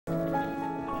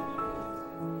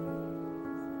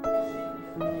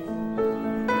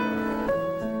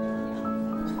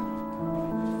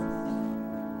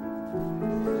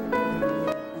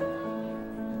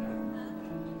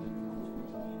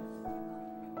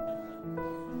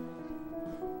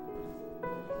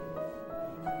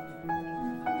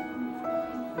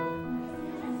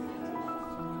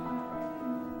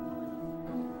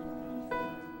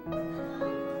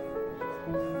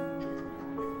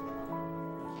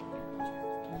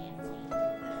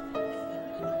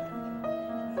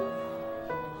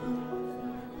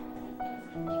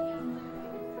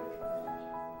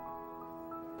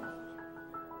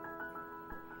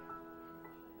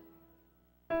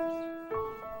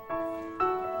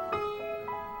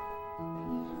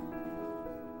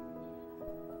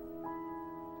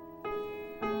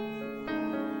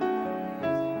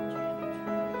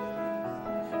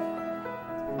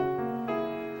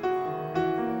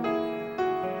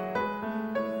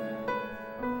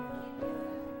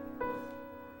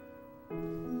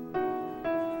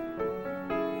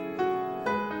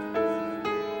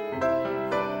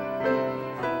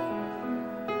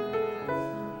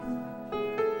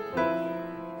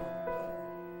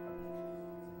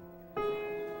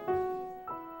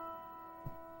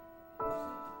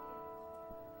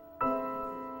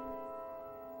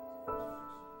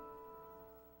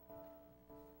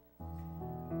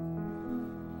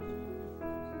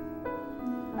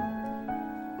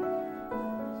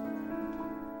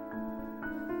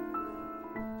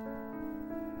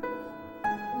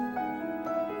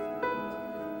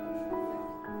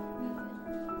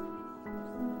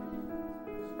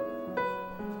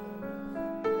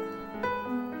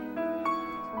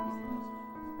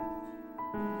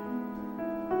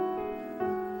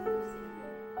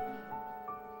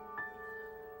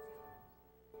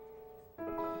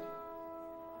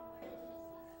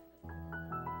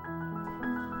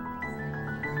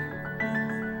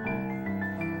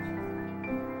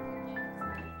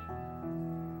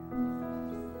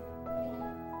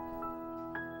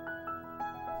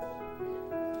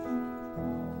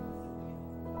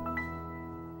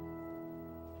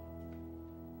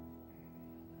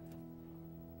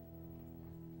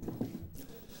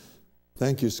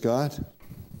Thank you, Scott.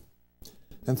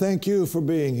 And thank you for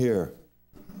being here.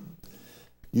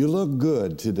 You look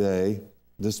good today,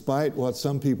 despite what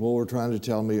some people were trying to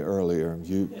tell me earlier.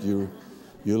 You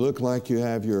look like you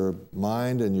have your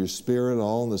mind and your spirit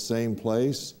all in the same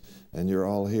place, and you're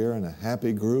all here in a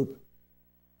happy group.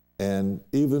 And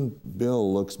even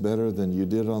Bill looks better than you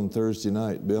did on Thursday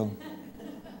night, Bill.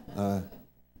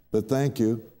 But thank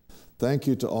you. Thank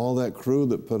you to all that crew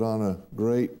that put on a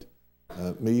great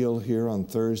meal here on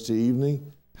Thursday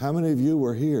evening. How many of you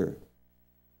were here?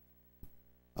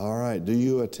 All right. Do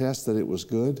you attest that it was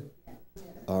good?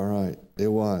 All right. It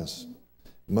was.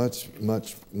 Much,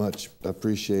 much, much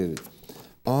appreciated.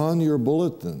 On your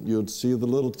bulletin, you'll see the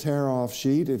little tear-off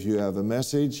sheet. If you have a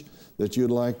message that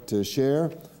you'd like to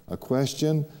share, a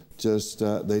question, just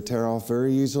they tear off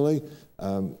very easily.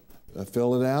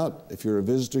 Fill it out. If you're a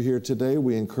visitor here today,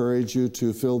 we encourage you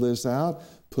to fill this out,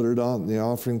 put it on the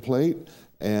offering plate,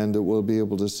 and we'll be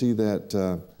able to see that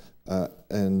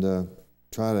and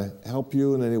try to help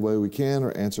you in any way we can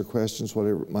or answer questions,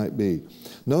 whatever it might be.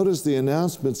 Notice the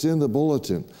announcements in the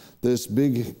bulletin. This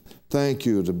big thank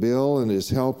you to Bill and his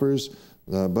helpers,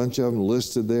 a bunch of them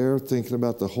listed there, thinking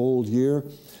about the whole year.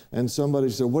 And somebody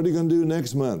said, what are you going to do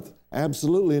next month?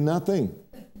 Absolutely nothing.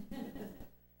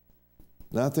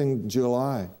 Nothing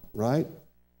July, right?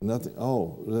 Nothing.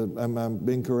 Oh, am I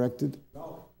being corrected?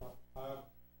 No. I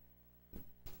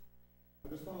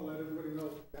just want to let everybody know,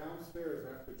 downstairs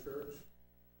after church,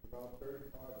 about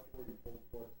 35, 40 pulled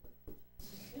pork.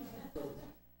 So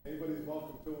anybody's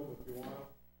welcome to them if you want them.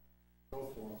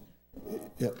 Go for them.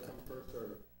 Yeah. First come, first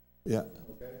serve. Yeah.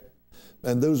 Okay?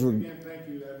 And those were... Again, thank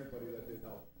you to everybody that did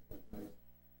help. Nice.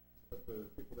 But the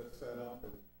people that set up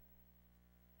and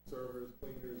servers,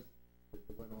 cleaners, it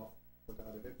went off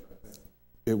without a hitch, I think.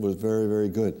 It was very, very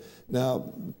good.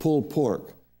 Now, pulled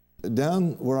pork.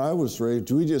 Down where I was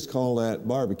raised, we just call that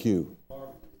barbecue.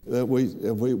 If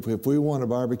we want a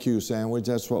barbecue sandwich,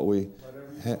 that's what we...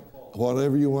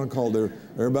 Whatever you want to call it.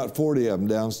 There are about 40 of them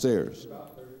downstairs.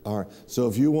 All right. So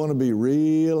if you want to be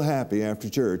real happy after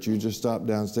church, you just stop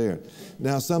downstairs.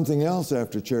 Now, something else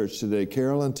after church today.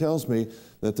 Carolyn tells me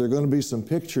that there are going to be some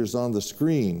pictures on the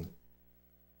screen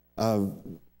of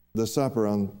the supper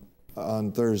on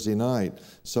Thursday night.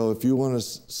 So if you want to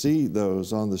see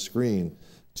those on the screen,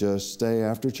 just stay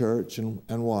after church and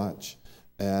watch.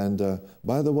 And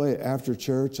by the way, after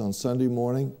church on Sunday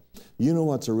morning, you know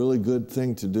what's a really good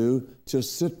thing to do?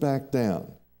 Just sit back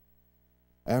down.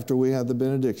 After we have the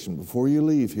benediction, before you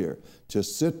leave here,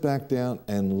 just sit back down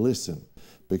and listen,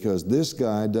 because this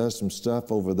guy does some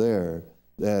stuff over there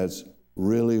that's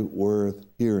really worth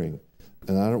hearing.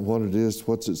 And I don't know what it is.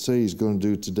 What's it say he's going to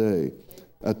do today?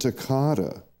 A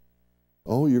toccata.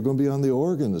 Oh, you're going to be on the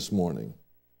organ this morning.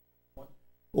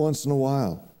 Once in a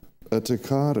while. A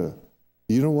toccata.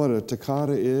 You know what a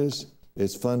toccata is?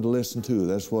 It's fun to listen to.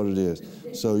 That's what it is.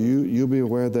 So you'll be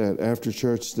aware of that after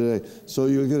church today. So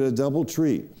you'll get a double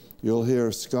treat. You'll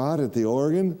hear Scott at the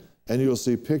organ, and you'll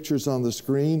see pictures on the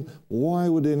screen. Why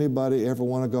would anybody ever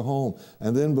want to go home?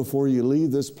 And then before you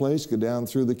leave this place, go down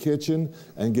through the kitchen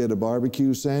and get a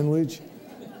barbecue sandwich.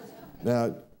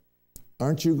 Now,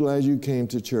 aren't you glad you came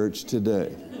to church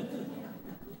today?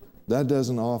 That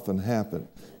doesn't often happen,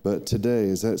 but today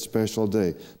is that special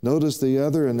day. Notice the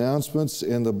other announcements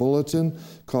in the bulletin.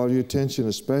 Call your attention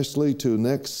especially to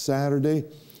next Saturday,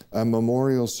 a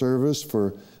memorial service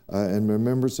for in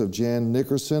remembrance of Jan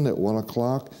Nickerson at 1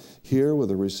 o'clock here with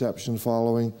a reception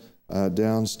following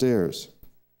downstairs.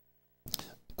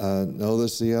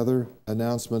 Notice the other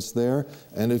announcements there.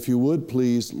 And if you would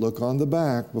please look on the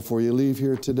back before you leave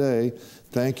here today.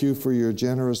 Thank you for your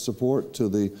generous support to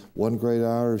the One Great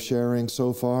Hour of Sharing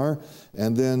so far.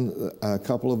 And then a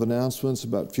couple of announcements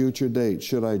about future dates.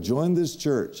 Should I join this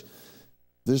church?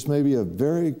 This may be a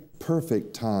very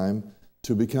perfect time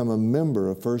to become a member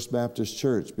of First Baptist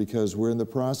Church, because we're in the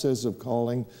process of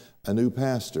calling a new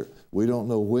pastor. We don't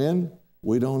know when,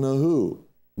 we don't know who,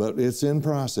 but it's in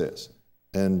process.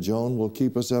 And Joan will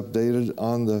keep us updated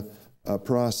on the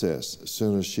process as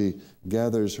soon as she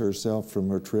gathers herself from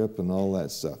her trip and all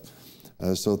that stuff.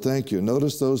 So thank you.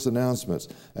 Notice those announcements.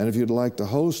 And if you'd like to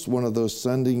host one of those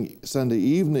Sunday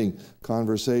evening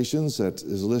conversations that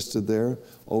is listed there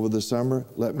over the summer,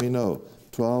 let me know.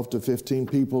 12 to 15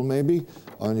 people maybe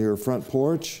on your front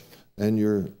porch, in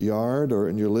your yard, or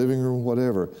in your living room,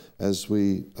 whatever, as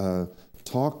we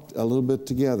talk a little bit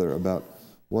together about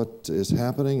what is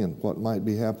happening and what might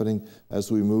be happening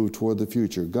as we move toward the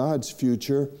future. God's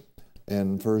future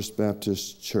and First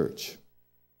Baptist Church.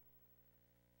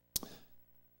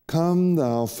 Come,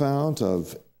 thou fount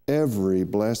of every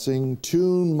blessing.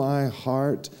 Tune my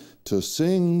heart to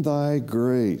sing thy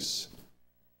grace.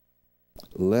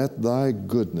 Let thy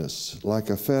goodness, like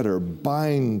a fetter,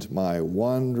 bind my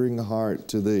wandering heart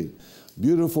to thee.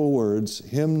 Beautiful words,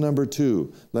 hymn number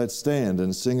 2. Let's stand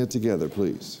and sing it together,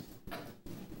 please.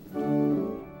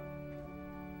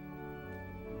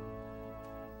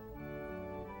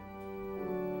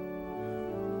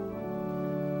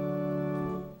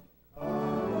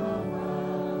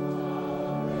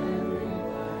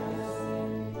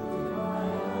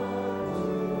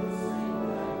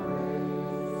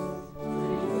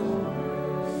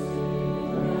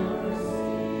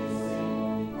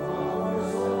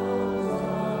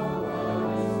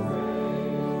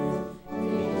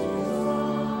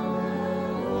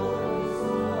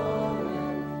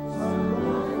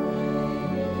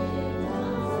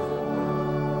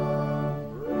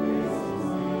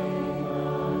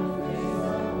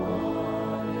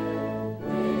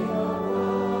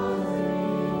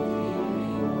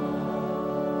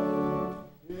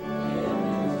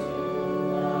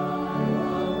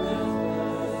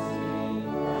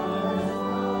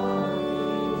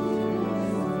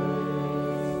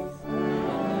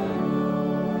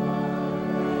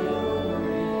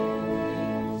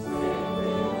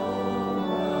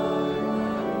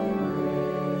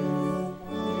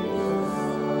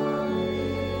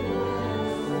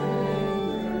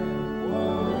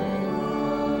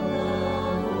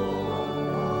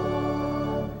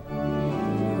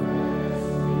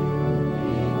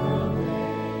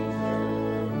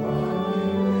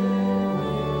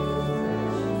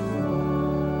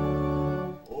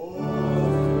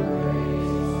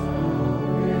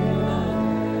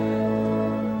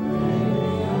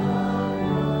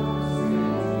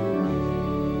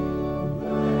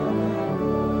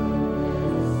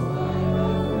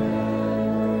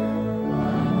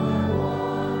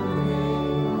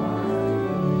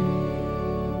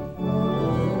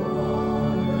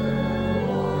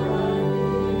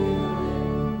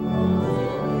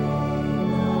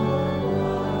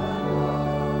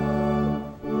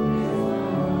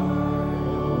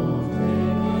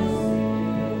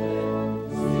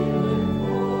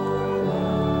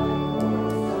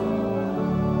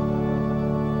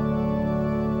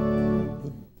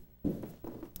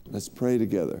 Let's pray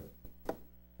together.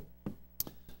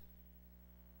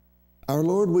 Our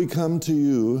Lord, we come to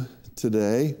you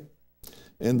today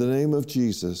in the name of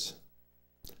Jesus.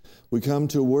 We come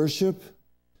to worship,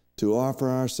 to offer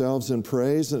ourselves in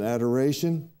praise and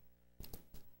adoration,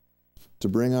 to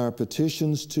bring our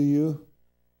petitions to you,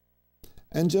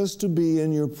 and just to be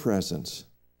in your presence.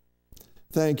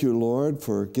 Thank you, Lord,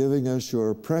 for giving us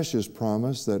your precious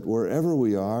promise that wherever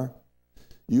we are,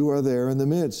 you are there in the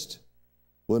midst.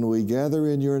 When we gather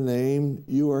in your name,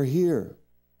 you are here.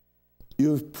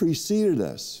 You have preceded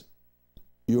us.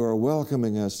 You are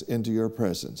welcoming us into your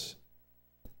presence.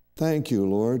 Thank you,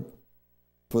 Lord,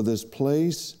 for this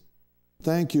place.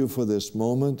 Thank you for this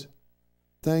moment.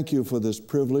 Thank you for this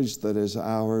privilege that is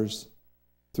ours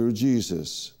through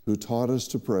Jesus, who taught us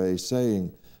to pray,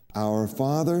 saying, Our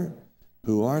Father,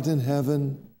 who art in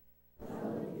heaven,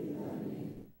 hallowed be thy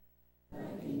name. Thy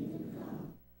kingdom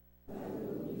come, thy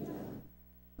will be done,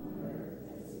 on earth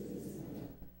as it is in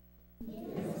heaven.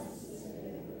 Give us this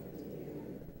day our daily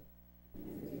bread, and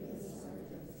forgive us our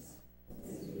debts, as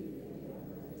we forgive our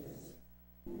debtors.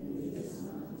 And lead us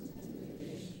not into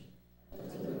temptation, but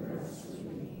deliver us from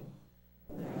evil.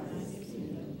 For thine is the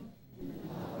kingdom, and the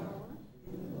power,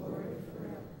 and the glory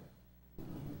forever.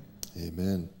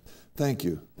 Amen. Thank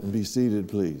you. And be seated,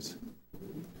 please.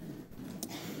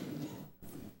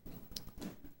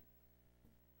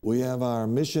 We have our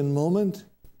mission moment.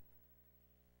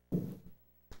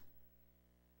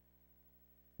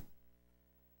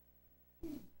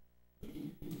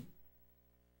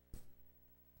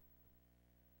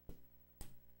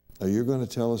 You're going to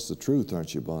tell us the truth,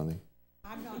 aren't you, Bonnie?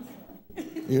 I'm not sure.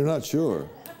 You're not sure?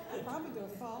 I'll probably go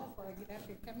fall before I get up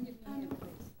here. Come give me a hand,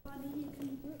 please. Bonnie, you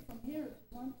can do it from here if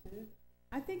you want to.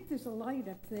 I think there's a light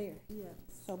up there. Yes.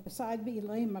 So beside me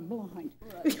laying my blind.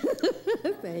 Right.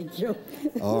 Thank you.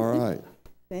 All right.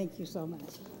 Thank you so much.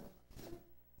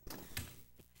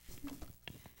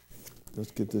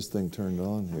 Let's get this thing turned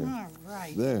on here. All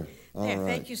right. There. All There, right.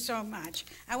 thank you so much.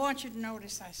 I want you to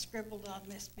notice I scribbled on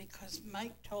this because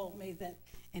Mike told me that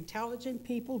intelligent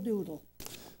people doodle.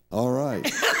 All right.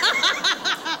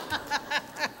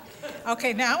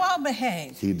 Okay, now I'll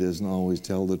behave. He doesn't always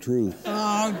tell the truth.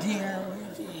 Oh, dear.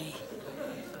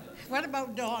 What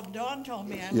about Dawn? Dawn told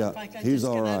me I Yeah, look like I he's just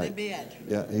all got out right. of bed.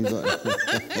 Yeah, he's all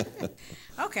right.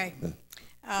 Okay.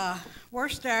 We're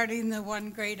starting the one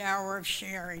great hour of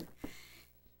sharing.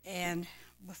 And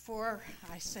before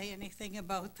I say anything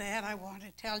about that, I want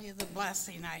to tell you the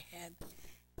blessing I had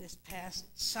this past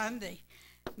Sunday.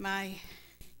 My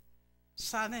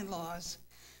son-in-law's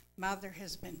mother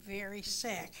has been very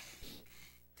sick.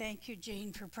 Thank you,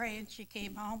 Jean, for praying. She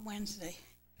came home Wednesday.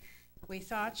 We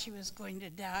thought she was going to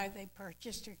die. They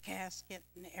purchased her casket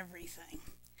and everything.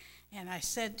 And I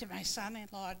said to my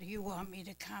son-in-law, do you want me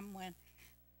to come when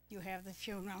you have the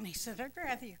funeral? And he said, I'd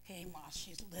rather you came while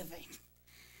she's living.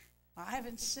 Well, I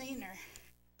haven't seen her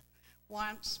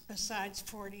once besides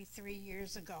 43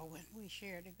 years ago when we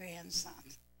shared a grandson.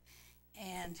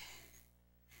 And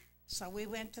so we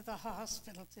went to the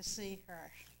hospital to see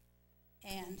her.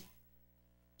 And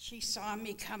she saw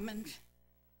me coming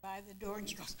by the door and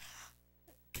she goes,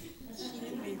 she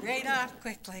hit me right off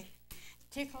quickly,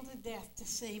 tickled to death to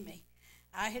see me.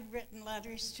 I had written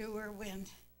letters to her when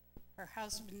her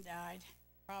husband died,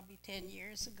 probably 10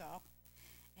 years ago.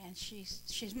 And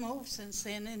she's moved since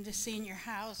then into senior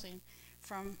housing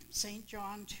from St.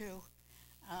 John to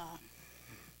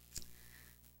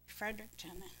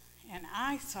Fredericton. And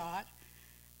I thought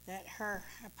that her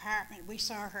apartment, we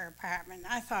saw her apartment,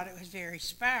 I thought it was very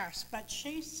sparse, but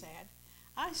she said,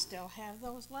 I still have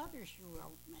those letters you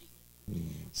wrote me.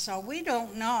 So we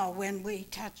don't know when we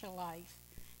touch a life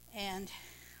and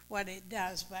what it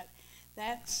does, but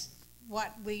that's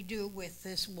what we do with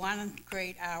this one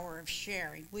great hour of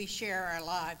sharing. We share our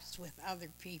lives with other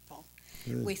people.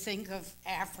 Good. We think of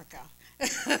Africa.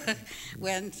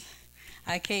 When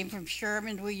I came from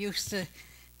Sherman, we used to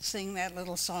sing that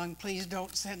little song, Please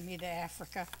Don't Send Me to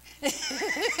Africa.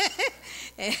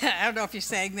 I don't know if you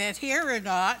sang that here or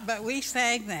not, but we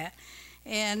sang that.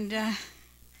 And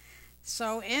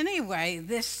so anyway,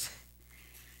 this,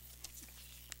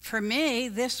 for me,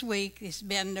 this week has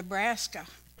been Nebraska.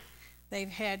 They've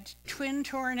had twin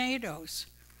tornadoes,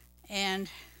 and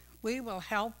we will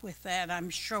help with that, I'm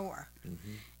sure.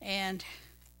 Mm-hmm. And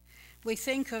we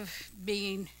think of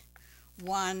being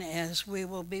one as we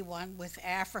will be one with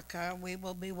Africa, we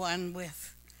will be one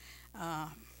with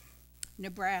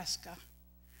Nebraska.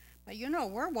 But you know,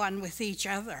 we're one with each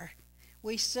other.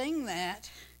 We sing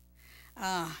that,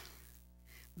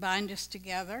 bind us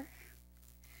together.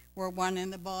 We're one in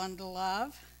the bond of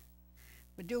love.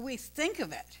 But do we think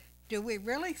of it? Do we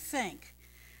really think,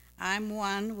 I'm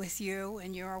one with you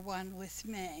and you're one with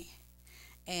me?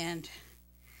 And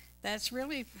that's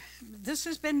really, this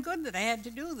has been good that I had to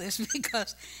do this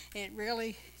because it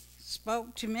really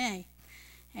spoke to me.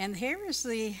 And here is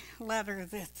the letter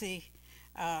that the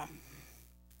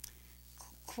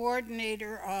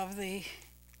coordinator of the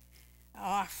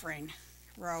offering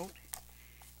wrote.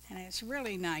 And it's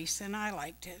really nice, and I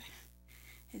liked it.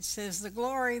 It says, the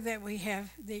glory that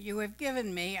you have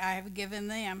given me, I have given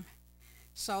them,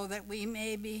 so that we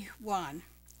may be one.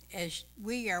 As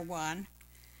we are one,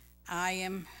 I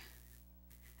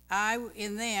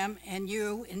in them and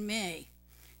you in me.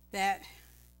 That,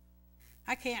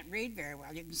 I can't read very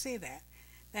well, you can see that.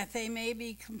 That they may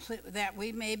be that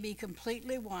we may be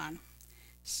completely one,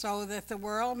 so that the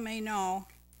world may know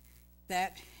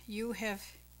that you have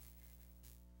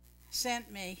sent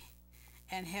me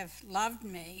and have loved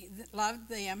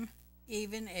them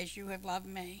even as you have loved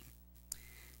me.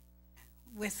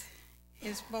 With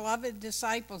his beloved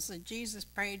disciples that Jesus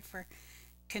prayed for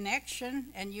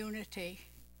connection and unity.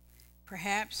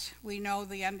 Perhaps we know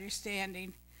the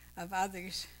understanding of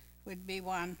others would be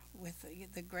one with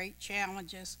the great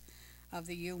challenges of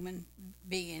the human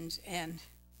beings, and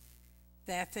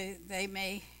that they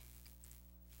may,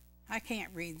 I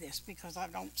can't read this because I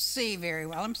don't see very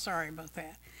well. I'm sorry about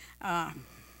that.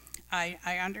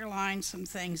 I underlined some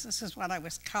things. This is what I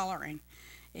was coloring,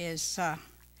 is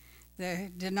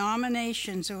the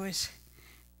denominations. It was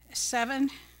 7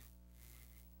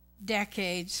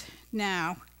 decades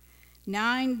now,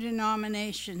 9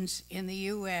 denominations in the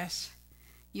U.S.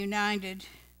 united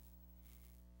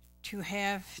to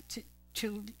have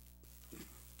to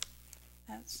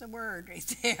that's the word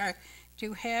right there,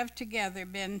 to have together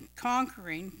been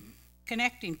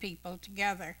connecting people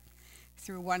together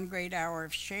through one great hour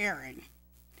of sharing.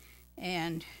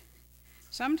 And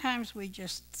sometimes we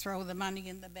just throw the money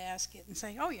in the basket and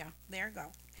say, oh yeah, there you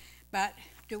go. But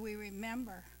do we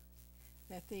remember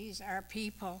that these are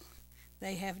people,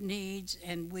 they have needs,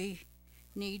 and we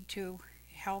need to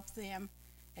help them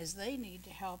as they need to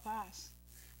help us.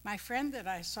 My friend that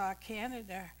I saw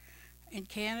in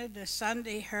Canada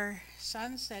Sunday, her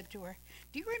son said to her,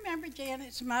 do you remember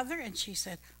Janet's mother? And she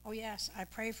said, oh yes, I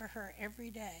pray for her every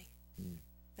day. Mm.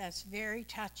 That's very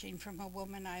touching from a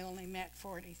woman I only met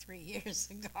 43 years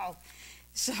ago.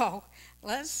 So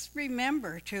let's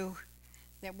remember to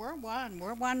that we're one.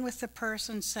 We're one with the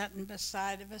person sitting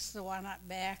beside of us, the one up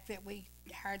back that we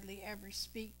hardly ever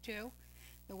speak to,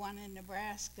 the one in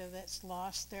Nebraska that's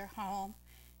lost their home,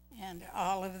 and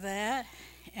all of that.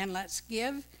 And let's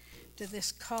give to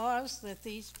this cause that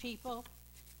these people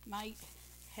might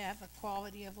have a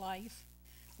quality of life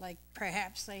like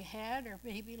perhaps they had, or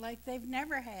maybe like they've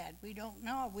never had. We don't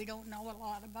know. We don't know a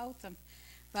lot about them.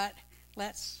 But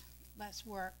let's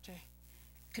work to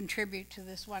contribute to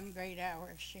this one great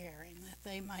hour of sharing, that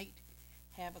they might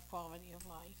have a quality of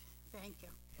life. Thank you.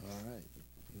 All right.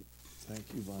 Thank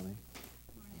you, Bonnie.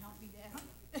 Want to help me down?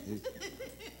 Thank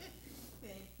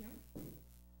you.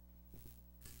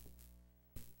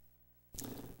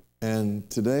 And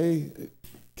today,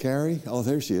 Carrie, oh,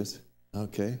 there she is.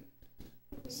 Okay.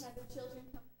 We have the children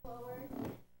come forward.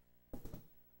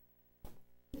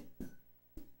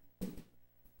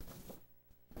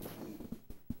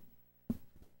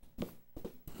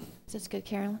 Is this good,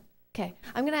 Carolyn? Okay.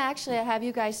 I'm going to actually have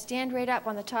you guys stand right up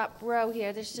on the top row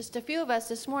here. There's just a few of us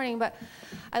this morning, but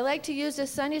I like to use this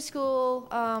Sunday school,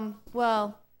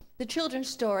 the children's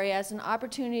story as an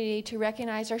opportunity to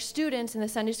recognize our students in the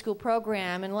Sunday school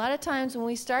program. And a lot of times when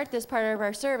we start this part of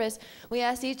our service, we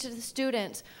ask each of the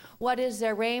students, what is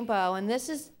their rainbow? And this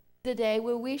is the day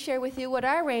where we share with you what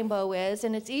our rainbow is,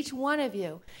 and it's each one of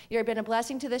you. You've been a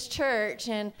blessing to this church,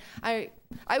 and I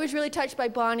was really touched by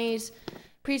Bonnie's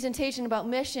presentation about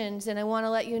missions, and I want to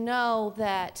let you know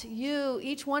that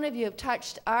each one of you have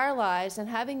touched our lives and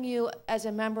having you as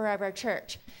a member of our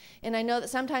church. And I know that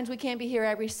sometimes we can't be here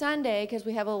every Sunday because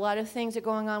we have a lot of things that are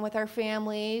going on with our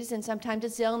families, and sometimes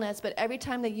it's illness, but every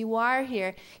time that you are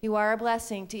here, you are a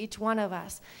blessing to each one of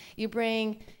us. You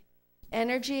bring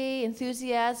energy,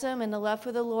 enthusiasm, and the love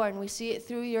for the Lord, and we see it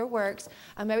through your works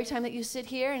every time that you sit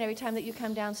here and every time that you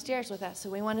come downstairs with us. So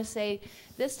we want to say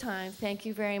this time, thank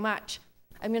you very much.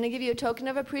 I'm going to give you a token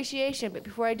of appreciation, but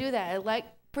before I do that, I'd like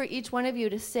for each one of you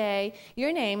to say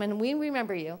your name, and we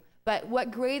remember you, but what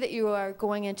grade that you are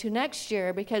going into next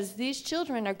year, because these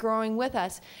children are growing with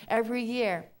us every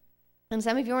year. And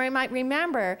some of you might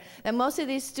remember that most of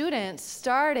these students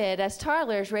started as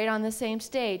toddlers right on the same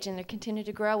stage, and they continue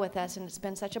to grow with us, and it's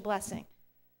been such a blessing.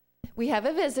 We have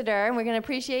a visitor, and we're going to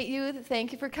appreciate you.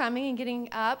 Thank you for coming and getting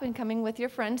up and coming with your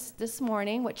friends this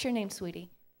morning. What's your name,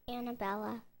 sweetie?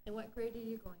 Annabella. And what grade are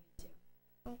you going into?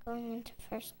 I'm going into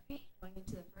first grade. Going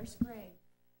into the first grade.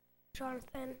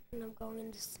 Jonathan, and I'm going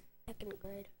into second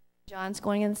grade. John's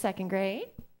going in the second grade.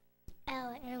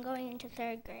 Ella, and I'm going into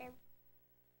third grade.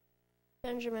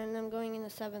 Benjamin, and I'm going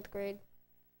into seventh grade.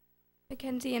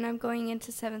 Mackenzie, and I'm going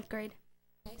into seventh grade.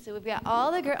 Okay, so we've got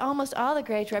almost all the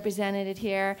grades represented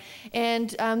here.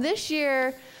 And this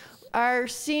year, our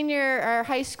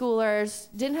high schoolers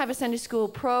didn't have a Sunday school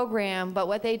program, but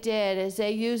what they did is they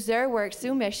used their work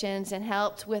through missions and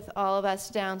helped with all of us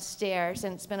downstairs.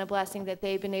 And it's been a blessing that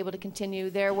they've been able to continue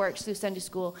their works through Sunday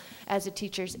school as a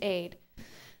teacher's aide.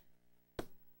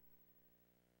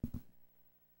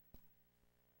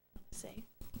 Say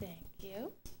thank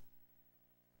you.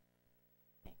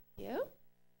 Thank you.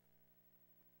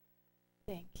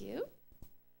 Thank you.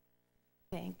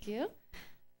 Thank you.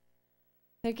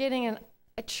 They're getting a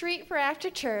treat for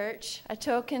after church, a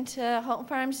token to Houlton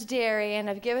Farms Dairy, and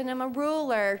I've given them a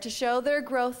ruler to show their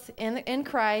growth in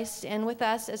Christ and with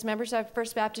us as members of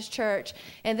First Baptist Church,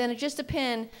 and then just a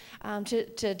pin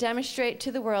to demonstrate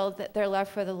to the world that their love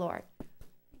for the Lord.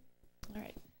 All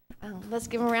right, let's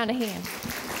give them a round of hand.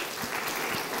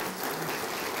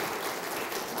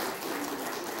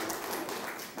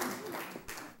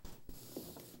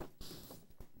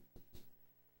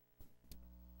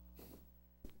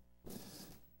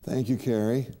 Thank you,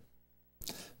 Carrie.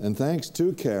 And thanks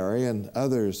to Carrie and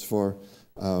others for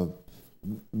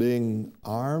being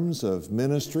arms of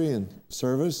ministry and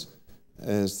service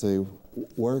as they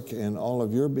work in all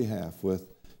of your behalf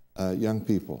with young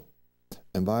people.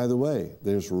 And by the way,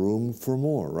 there's room for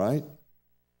more, right?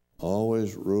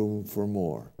 Always room for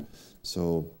more.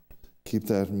 So keep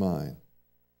that in mind.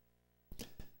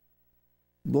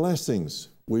 Blessings.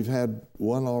 We've had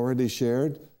one already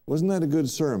shared. Wasn't that a good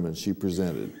sermon she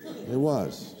presented? It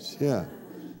was. Yeah.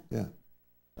 Yeah.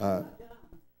 My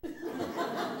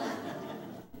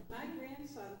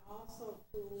grandson also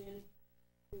flew in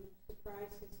to surprise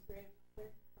his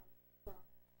grandmother from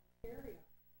Ontario,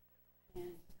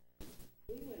 and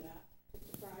we went up to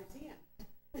surprise him.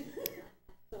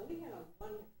 So we had a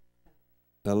wonderful time.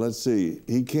 Now let's see.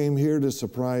 He came here to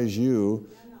surprise you.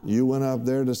 No. You went up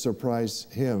there to surprise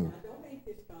him. Don't make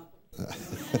this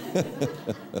complicated.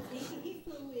 He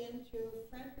flew into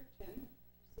Fredericton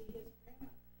to see his grandma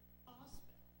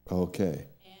hospital. Okay.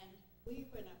 And we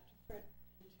went up to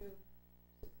Fredericton to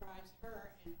surprise her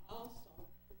and also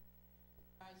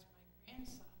surprise my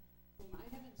grandson, whom I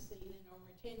haven't seen in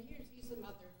over 10 years. He's the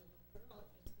mother of the little girl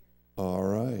that's here. All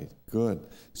right, good.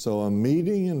 So a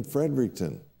meeting in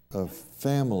Fredericton of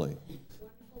family.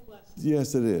 Wonderful blessing.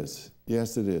 Yes, it is.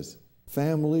 Yes, it is.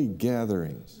 Family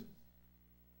gatherings.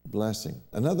 Blessing.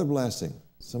 Another blessing.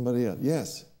 Somebody else.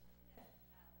 Yes.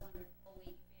 Wonderful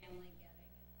week family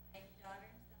gathering. My daughter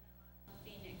and son-in-law from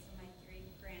Phoenix and my 3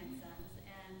 grandsons,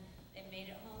 and they made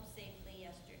it home safely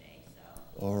yesterday,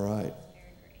 so All right. it was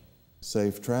very great.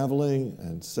 Safe traveling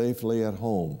and safely at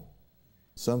home.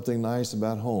 Something nice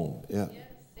about home. Yeah.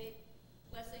 Yes, safe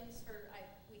blessings for,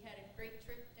 we had a great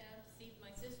trip down to see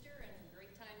my sister and a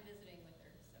great time visiting with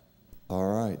her, so All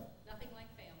right. nothing like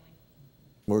family.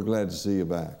 We're glad to see you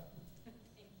back.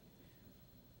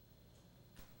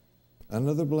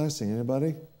 Another blessing.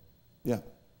 Anybody? Yeah.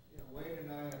 Yeah, Wayne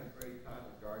and I had a great time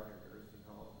at Gardner Nursing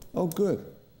Home. Oh,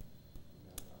 good.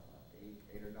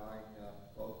 Eight or nine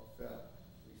folks.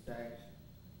 We sang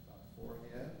about 4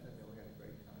 hymns, and then we had a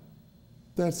great time.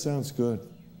 That sounds good.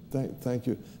 Thank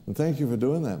you. And thank you for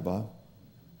doing that, Bob.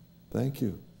 Thank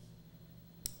you.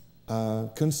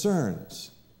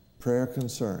 Concerns. Prayer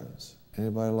concerns.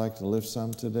 Anybody like to lift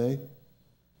some today?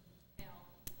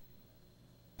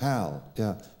 Hal,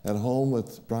 yeah, at home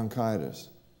with bronchitis.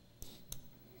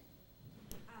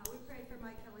 We prayed for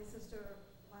Mike Kelly's sister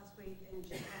last week, and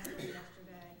she passed away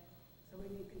yesterday. So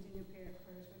we need continued prayers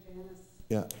for Janice,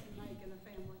 Yeah, and Mike, and the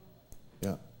family.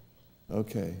 yeah.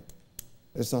 Okay.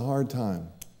 It's a hard time.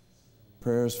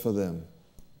 Prayers for them.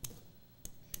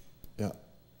 Yeah.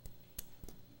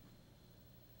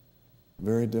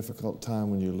 Very difficult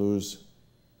time when you lose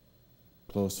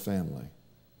close family.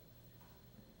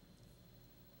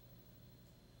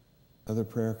 Other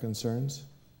prayer concerns?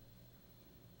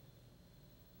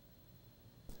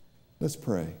 Let's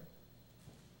pray.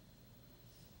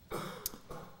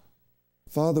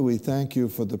 Father, we thank you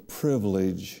for the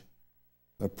privilege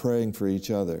of praying for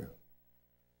each other.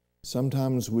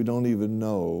 Sometimes we don't even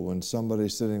know when somebody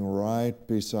sitting right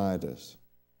beside us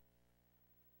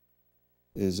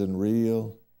is in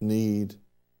real need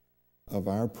of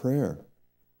our prayer,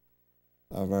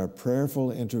 of our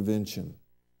prayerful intervention,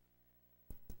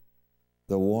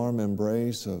 the warm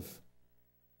embrace of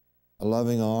a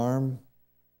loving arm,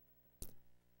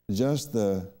 just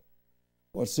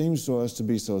what seems to us to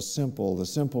be so simple, the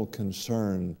simple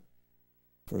concern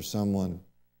for someone.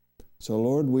 So,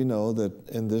 Lord, we know that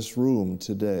in this room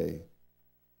today,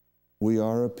 we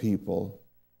are a people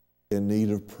in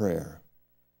need of prayer.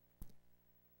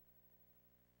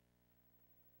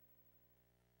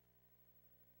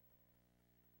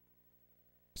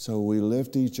 So we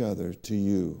lift each other to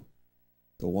you,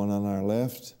 the one on our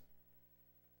left,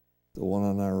 the one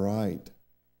on our right.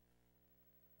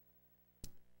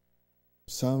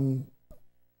 Some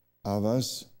of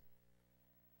us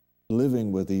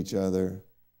living with each other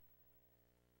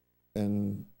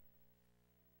and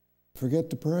forget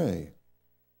to pray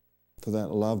for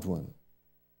that loved one.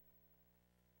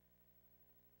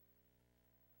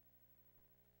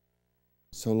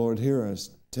 So, Lord, hear us.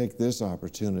 Take this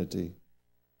opportunity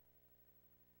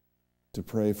to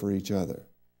pray for each other.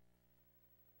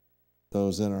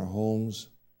 Those in our homes,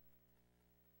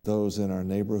 those in our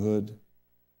neighborhood,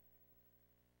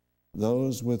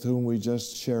 those with whom we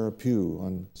just share a pew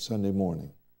on Sunday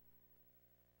morning.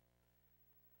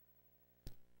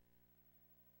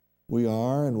 We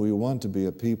are and we want to be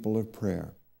a people of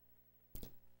prayer,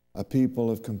 a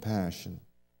people of compassion,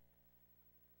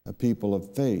 a people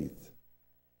of faith,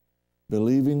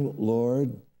 believing,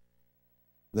 Lord,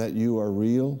 that you are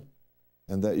real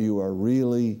and that you are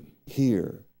really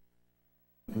here,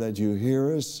 that you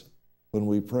hear us when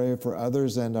we pray for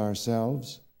others and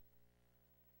ourselves,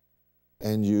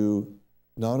 and you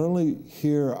not only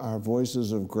hear our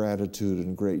voices of gratitude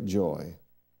and great joy,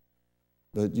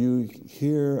 but you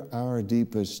hear our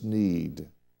deepest need.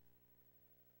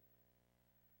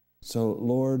 So,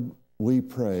 Lord, we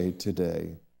pray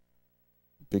today,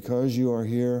 because you are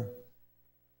here,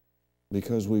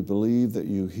 because we believe that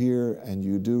you hear and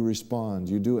you do respond,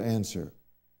 you do answer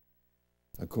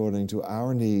according to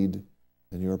our need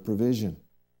and your provision.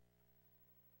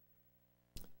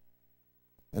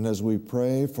 And as we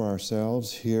pray for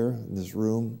ourselves here in this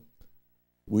room,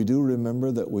 we do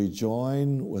remember that we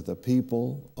join with a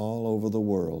people all over the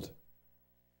world,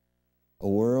 a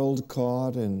world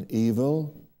caught in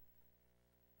evil,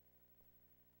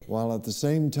 while at the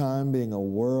same time being a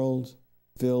world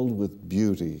filled with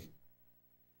beauty.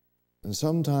 And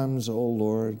sometimes, oh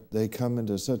Lord, they come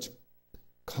into such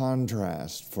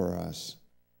contrast for us.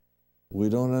 We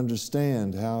don't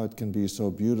understand how it can be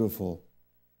so beautiful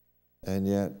and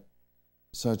yet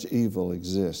such evil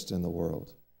exists in the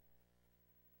world.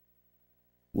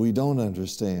 We don't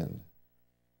understand.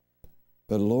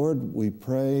 But Lord, we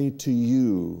pray to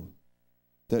you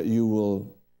that you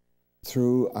will,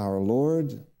 through our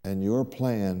Lord and your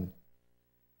plan,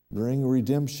 bring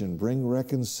redemption, bring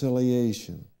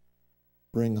reconciliation,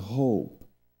 bring hope,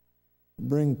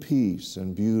 bring peace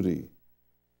and beauty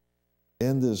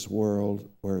in this world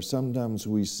where sometimes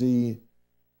we see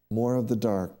more of the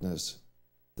darkness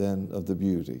than of the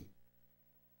beauty.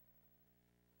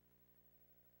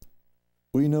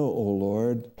 We know, O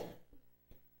Lord,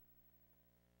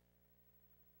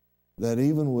 that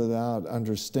even without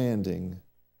understanding,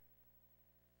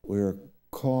 we are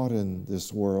caught in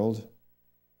this world.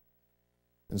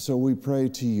 And so we pray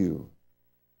to you,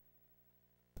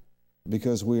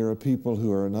 because we are a people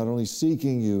who are not only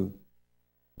seeking you,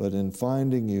 but in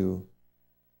finding you,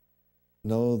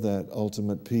 know that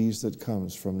ultimate peace that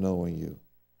comes from knowing you.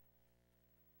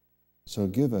 So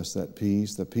give us that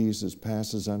peace, the peace that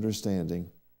passes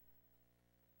understanding,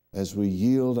 as we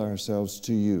yield ourselves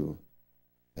to you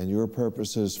and your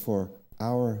purposes for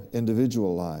our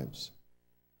individual lives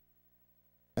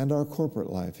and our corporate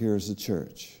life here as a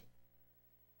church.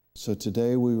 So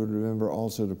today we would remember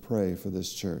also to pray for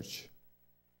this church.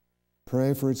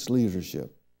 Pray for its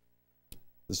leadership,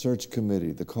 the search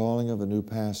committee, the calling of a new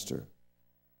pastor,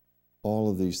 all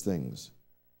of these things.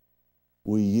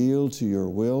 We yield to your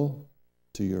will,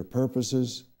 to your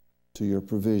purposes, to your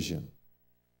provision.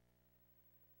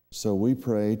 So we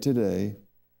pray today,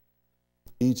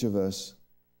 each of us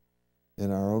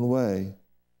in our own way,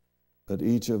 but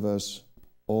each of us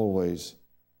always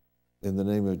in the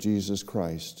name of Jesus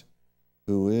Christ,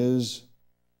 who is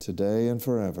today and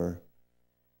forever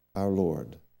our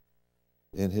Lord.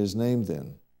 In his name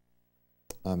then,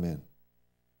 amen.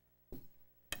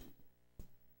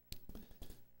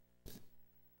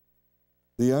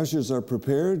 The ushers are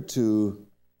prepared to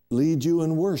lead you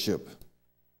in worship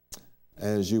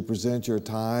as you present your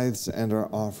tithes and your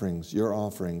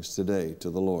offerings today to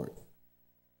the Lord.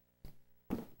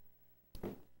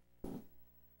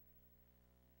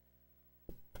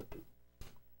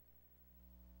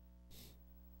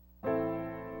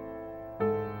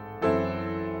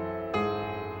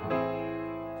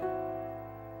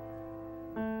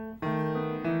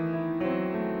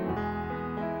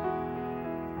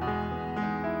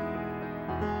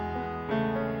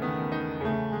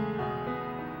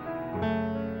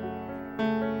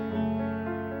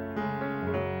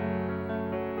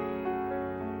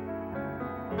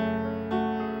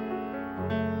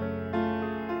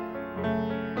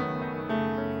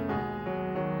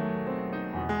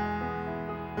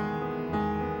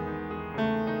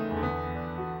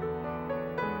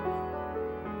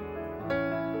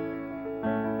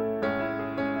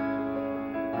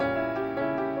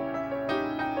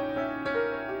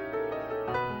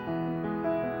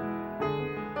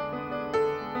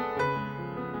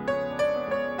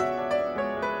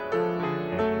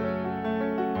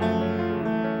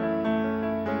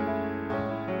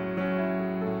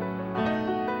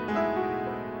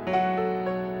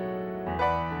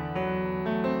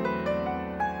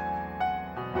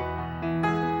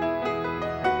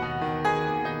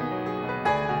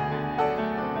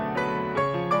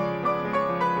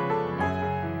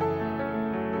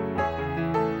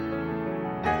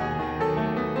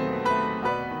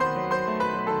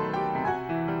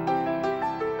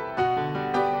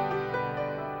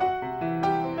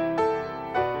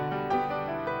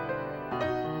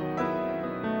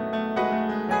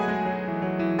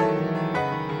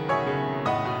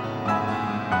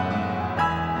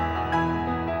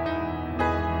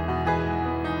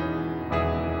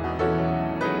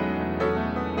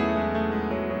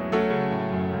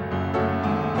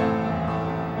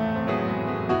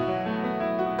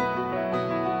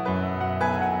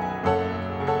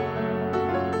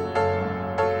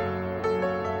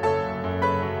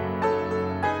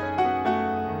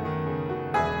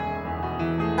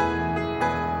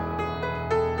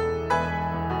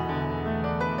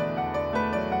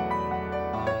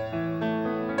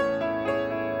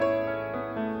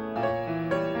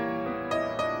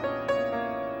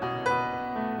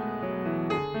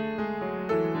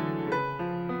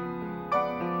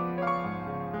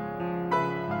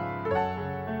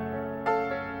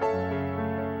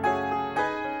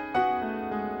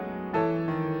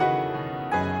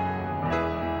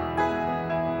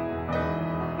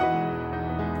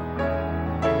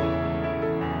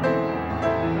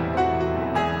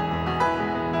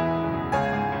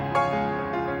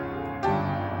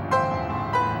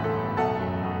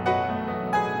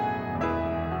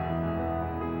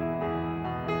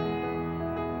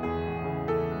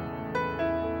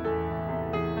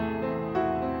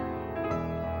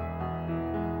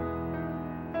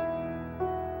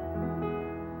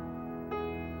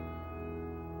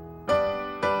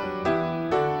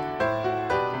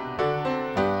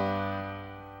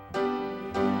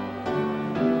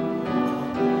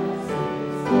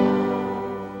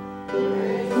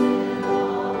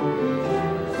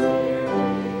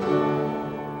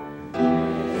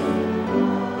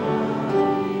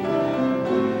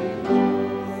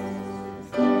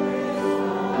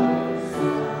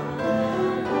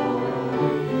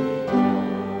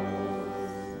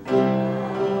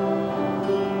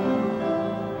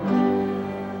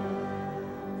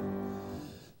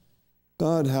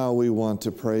 God, how we want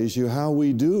to praise you, how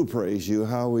we do praise you,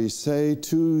 how we say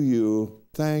to you,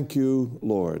 thank you,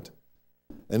 Lord.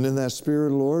 And in that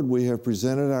spirit, Lord, we have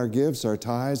presented our gifts, our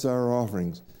tithes, our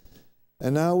offerings.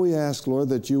 And now we ask, Lord,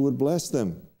 that you would bless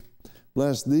them.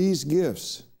 Bless these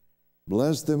gifts.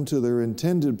 Bless them to their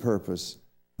intended purpose,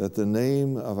 that the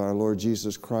name of our Lord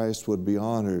Jesus Christ would be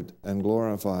honored and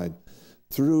glorified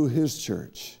through his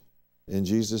church. In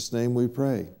Jesus' name we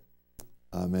pray.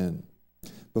 Amen.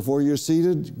 Before you're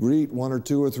seated, greet one or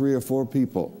two or three or four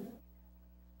people.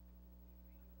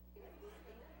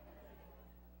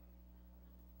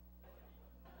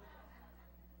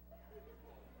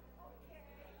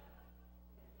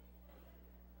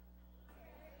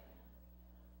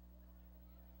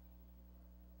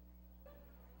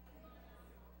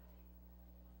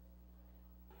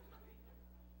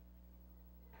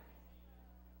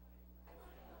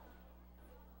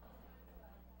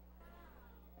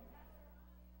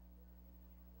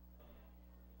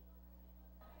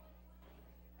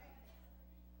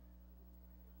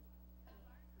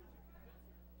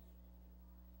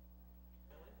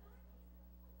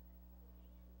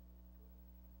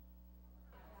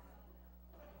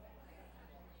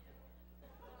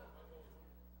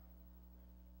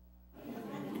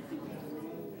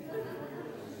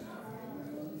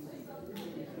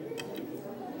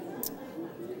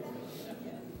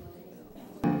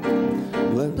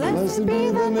 Blessed be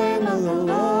the name of the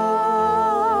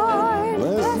Lord.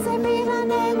 Blessed be the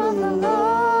name of the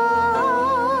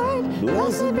Lord.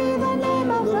 Blessed be the name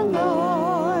of the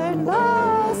Lord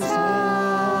Most High.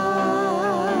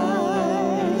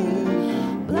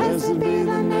 Blessed be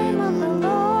the name of the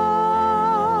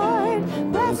Lord.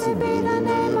 Blessed be the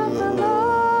name of the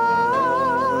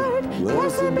Lord.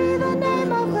 Blessed be the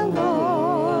name of the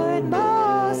Lord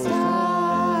Most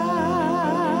High.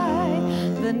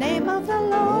 The name of the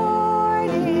Lord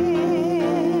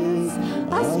is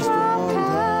a strong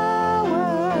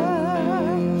tower.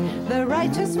 The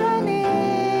righteous run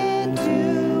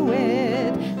into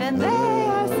it, and they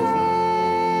are saved.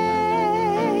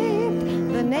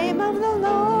 The name of the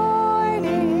Lord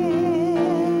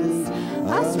is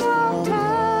a strong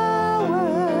tower.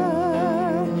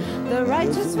 The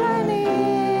righteous run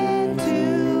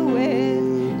into it,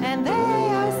 and they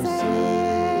are saved.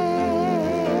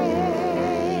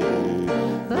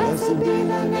 Blessed be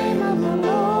the name of the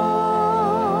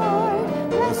Lord.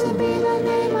 Blessed be the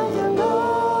name of the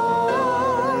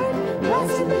Lord.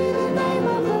 Blessed be the name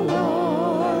of the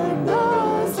Lord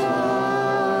Most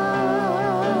High.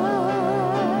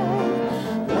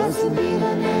 Blessed be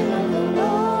the name of the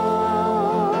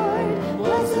Lord.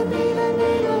 Blessed be the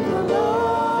name of the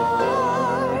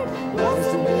Lord. Blessed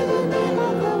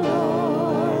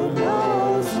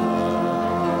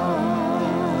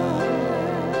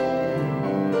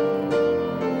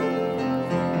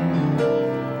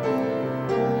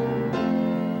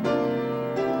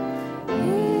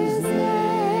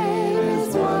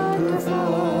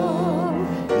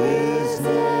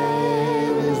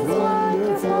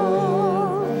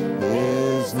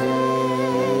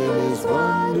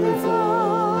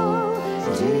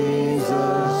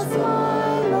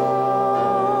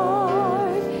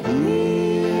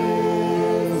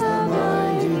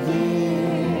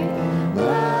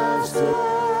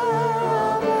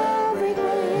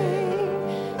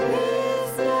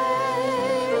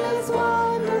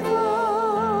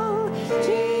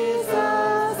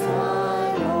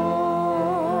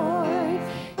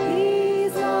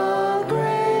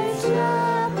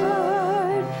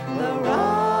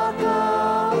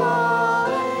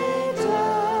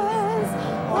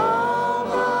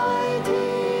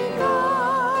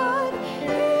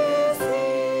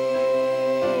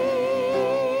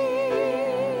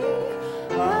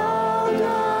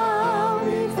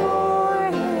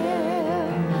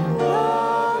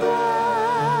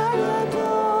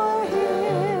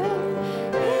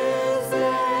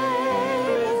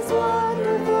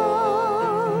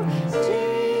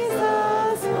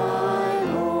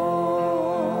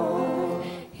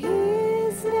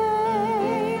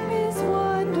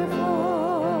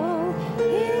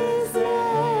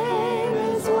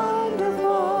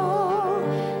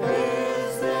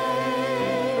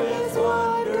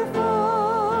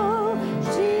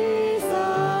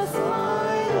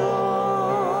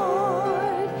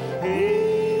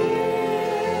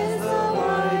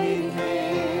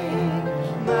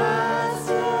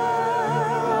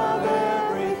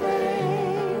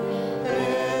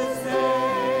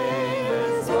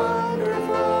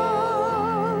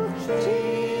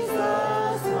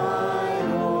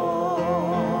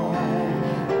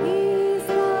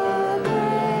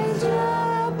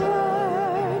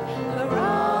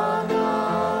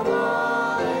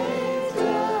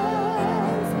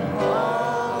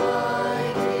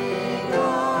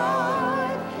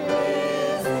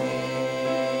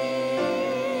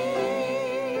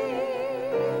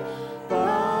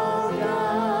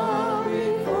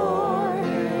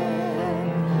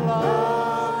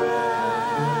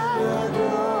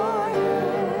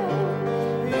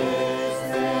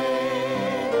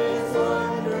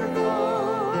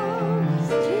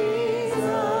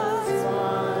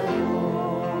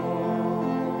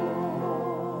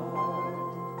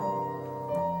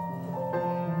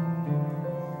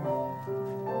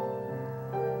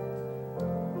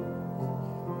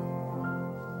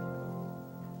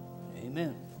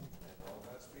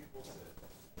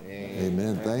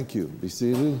Thank you. Be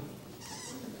seated.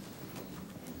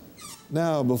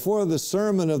 Now, before the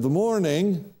sermon of the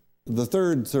morning, the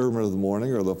third sermon of the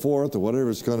morning, or the fourth, or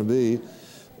whatever it's going to be,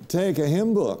 take a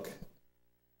hymn book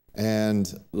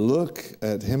and look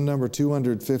at hymn number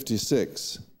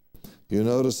 256. You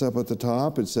notice up at the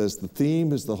top, it says the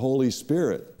theme is the Holy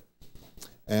Spirit.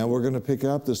 And we're going to pick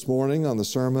up this morning on the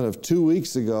sermon of 2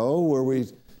 weeks ago, where we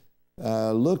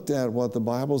looked at what the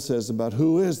Bible says about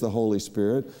who is the Holy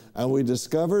Spirit. And we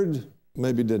discovered,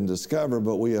 maybe didn't discover,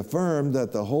 but we affirmed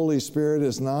that the Holy Spirit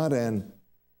is not an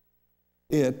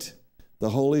it. The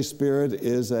Holy Spirit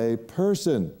is a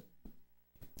person.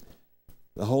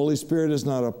 The Holy Spirit is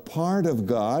not a part of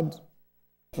God.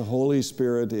 The Holy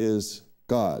Spirit is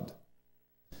God.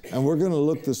 And we're going to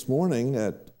look this morning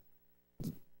at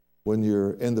when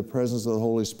you're in the presence of the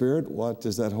Holy Spirit, what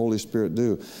does that Holy Spirit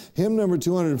do? Hymn number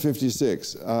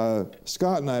 256.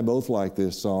 Scott and I both like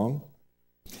this song.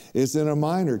 It's in a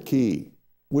minor key,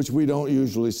 which we don't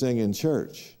usually sing in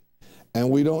church.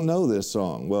 And we don't know this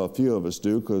song. Well, a few of us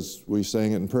do, because we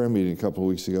sang it in prayer meeting a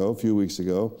few weeks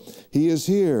ago. He is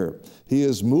here. He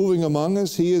is moving among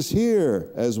us. He is here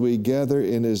as we gather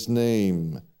in His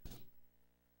name.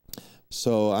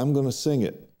 So I'm going to sing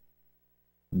it.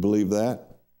 Believe that?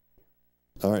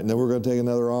 All right, and then we're going to take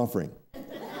another offering.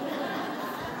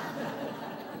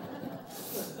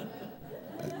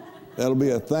 That'll be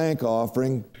a thank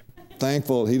offering.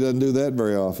 Thankful He doesn't do that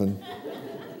very often.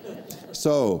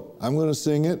 So I'm going to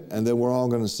sing it, and then we're all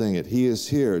going to sing it. He is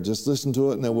here. Just listen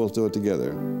to it, and then we'll do it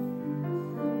together.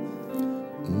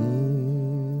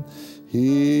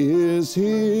 He is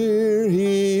here,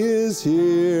 He is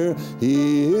here,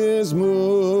 He is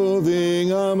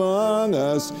moving among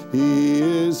us. He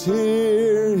is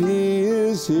here, He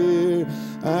is here,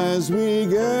 as we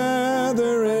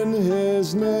gather in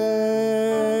His name.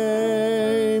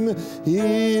 He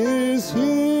is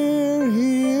here,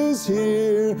 He is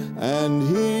here, and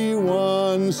He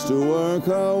wants to work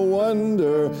a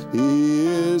wonder. He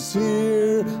is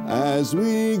here as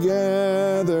we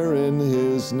gather in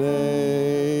His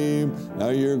name. Now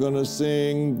you're going to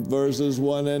sing verses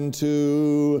 1 and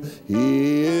 2.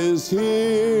 He is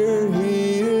here,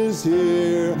 He is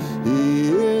here,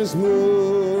 He is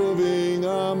moving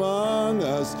among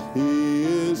us. He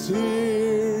is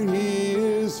here, He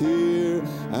is here,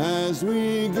 as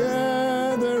we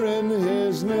gather in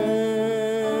His name.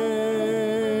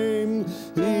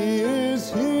 He is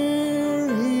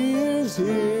here, He is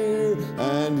here,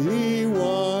 and He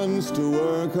wants to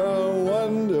work a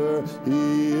wonder.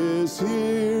 He is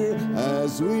here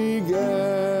as we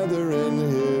gather in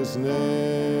His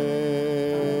name.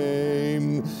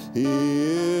 He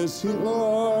is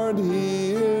Lord,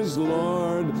 He is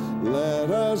Lord. Let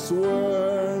us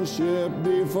worship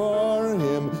before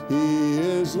Him. He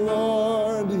is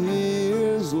Lord, He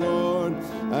is Lord,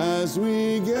 as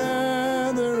we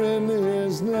gather in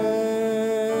His name.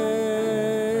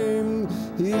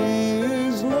 He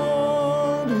is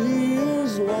Lord, He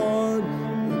is Lord.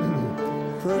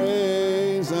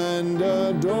 Praise and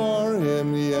adore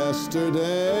Him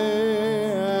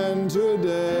yesterday and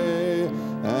today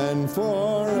and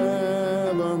forevermore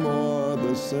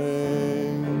the same.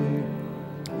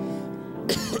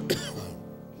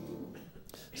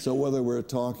 So whether we're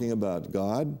talking about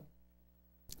God,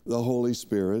 the Holy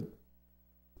Spirit,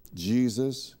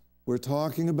 Jesus, we're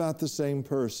talking about the same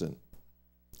person.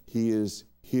 He is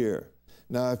here.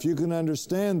 Now, if you can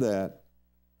understand that,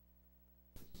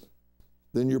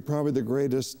 then you're probably the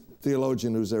greatest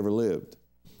theologian who's ever lived,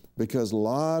 because a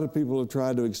lot of people have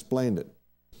tried to explain it.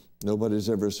 Nobody's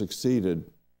ever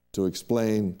succeeded to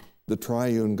explain the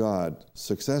triune God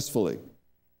successfully.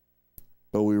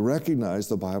 But we recognize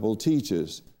the Bible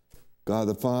teaches God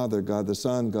the Father, God the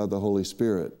Son, God the Holy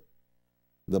Spirit.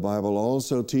 The Bible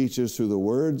also teaches through the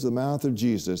words, the mouth of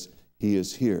Jesus, He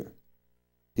is here.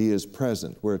 He is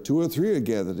present. Where two or three are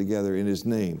gathered together in His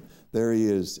name, there He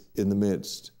is in the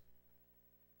midst.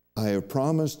 I have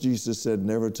promised, Jesus said,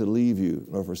 never to leave you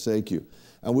nor forsake you.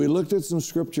 And we looked at some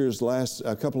scriptures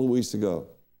a couple of weeks ago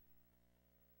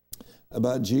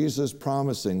about Jesus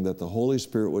promising that the Holy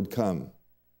Spirit would come.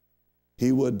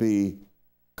 He would be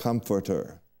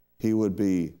comforter. He would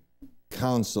be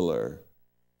counselor.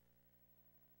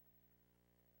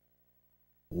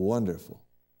 Wonderful.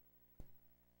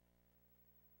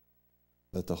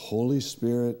 That the Holy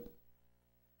Spirit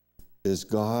is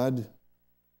God.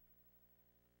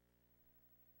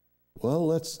 Well,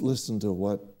 let's listen to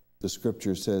what the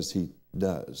Scripture says He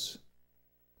does.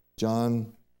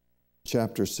 John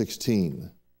chapter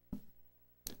 16.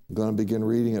 I'm going to begin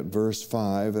reading at verse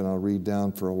 5, and I'll read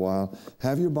down for a while.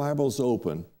 Have your Bibles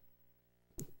open.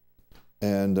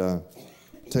 And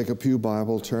take a pew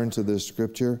Bible, turn to this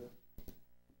scripture.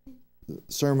 The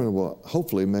sermon will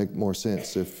hopefully make more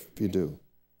sense if you do.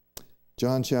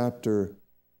 John chapter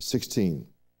 16,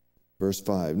 verse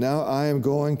 5. Now I am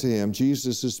going to him,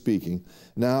 Jesus is speaking.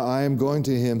 Now I am going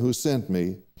to him who sent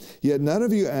me. Yet none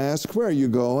of you ask, where are you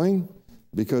going?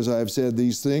 Because I have said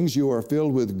these things, you are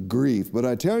filled with grief. But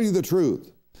I tell you the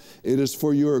truth. It is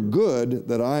for your good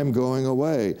that I am going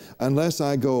away. Unless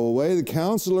I go away, the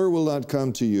Counselor will not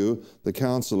come to you. The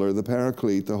Counselor, the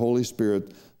Paraclete, the Holy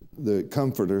Spirit, the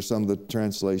Comforter, some of the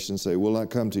translations say, will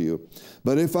not come to you.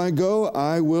 But if I go,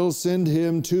 I will send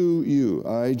him to you.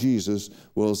 I, Jesus,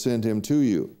 will send him to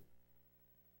you.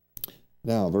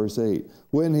 Now, verse 8.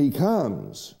 When he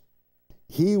comes,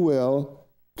 he will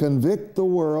convict the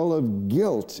world of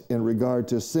guilt in regard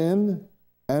to sin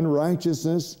and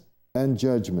righteousness and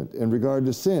judgment. In regard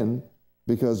to sin,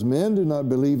 because men do not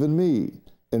believe in me.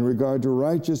 In regard to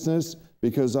righteousness,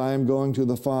 because I am going to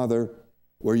the Father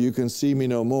where you can see me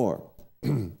no more.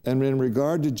 And in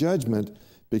regard to judgment,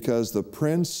 because the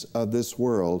prince of this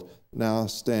world now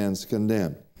stands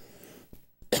condemned.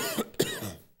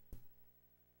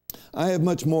 I have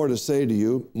much more to say to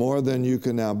you, more than you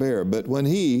can now bear. But when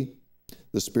he,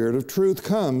 the Spirit of truth,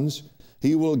 comes,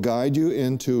 he will guide you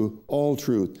into all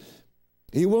truth.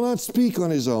 He will not speak on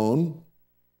his own.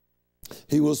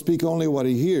 He will speak only what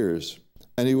he hears,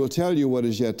 and he will tell you what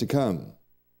is yet to come.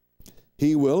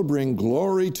 He will bring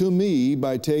glory to me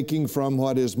by taking from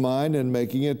what is mine and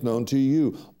making it known to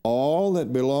you. All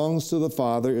that belongs to the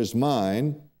Father is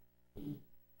mine.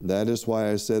 That is why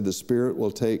I said the Spirit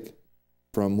will take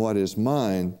from what is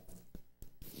mine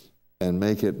and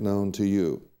make it known to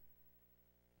you.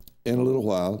 In a little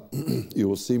while, you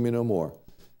will see me no more.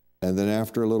 And then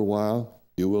after a little while,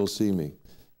 you will see me.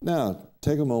 Now,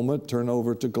 take a moment, turn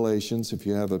over to Galatians. If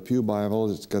you have a pew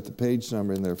Bible, it's got the page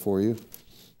number in there for you.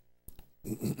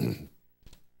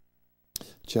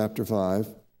 Chapter 5.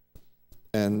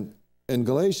 And in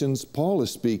Galatians, Paul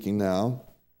is speaking now,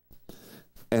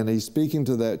 and he's speaking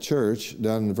to that church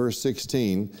down in verse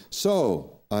 16.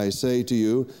 So, I say to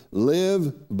you,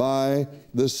 live by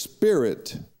the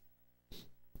Spirit,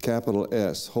 capital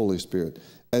S, Holy Spirit,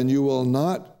 and you will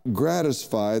not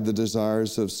gratify the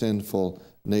desires of sinful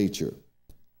nature.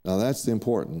 Now that's the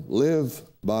important. Live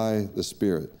by the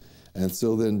Spirit. And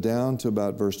so then down to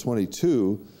about verse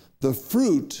 22, the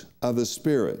fruit of the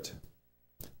Spirit.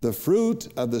 The fruit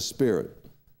of the Spirit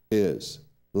is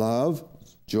love,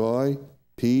 joy,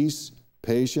 peace,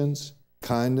 patience,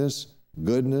 kindness,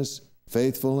 goodness,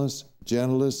 faithfulness,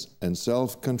 gentleness, and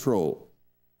self-control.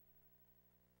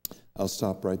 I'll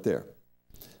stop right there.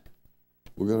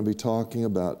 We're going to be talking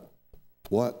about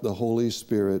what the Holy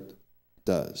Spirit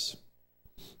does.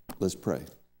 Let's pray.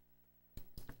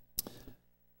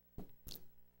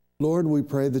 Lord, we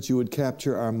pray that you would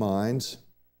capture our minds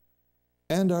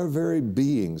and our very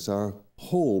beings, our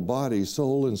whole body,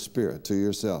 soul, and spirit to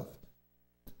yourself,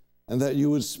 and that you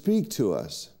would speak to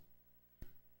us.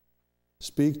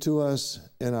 Speak to us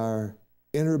in our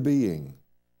inner being,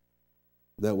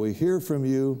 that we hear from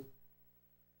you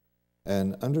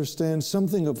and understand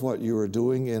something of what you are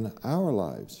doing in our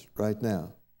lives right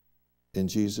now. In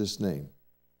Jesus' name,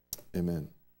 amen.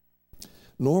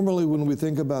 Normally, when we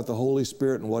think about the Holy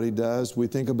Spirit and what he does, we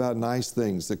think about nice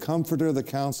things, the Comforter, the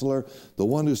Counselor, the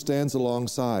one who stands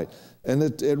alongside. And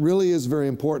it really is very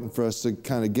important for us to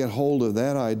kind of get hold of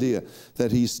that idea,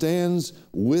 that he stands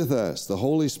with us. The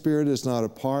Holy Spirit is not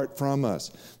apart from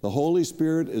us. The Holy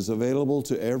Spirit is available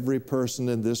to every person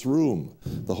in this room.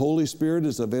 The Holy Spirit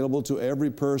is available to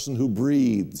every person who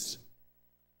breathes.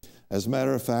 As a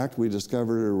matter of fact, we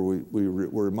discovered, or we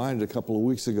were reminded a couple of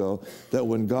weeks ago, that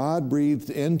when God breathed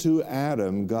into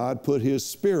Adam, God put his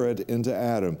spirit into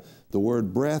Adam. The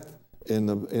word breath in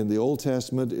the Old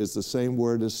Testament is the same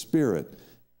word as spirit.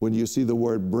 When you see the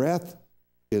word breath,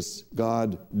 it's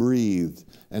God breathed.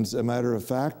 And as a matter of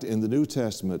fact, in the New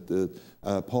Testament,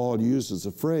 Paul uses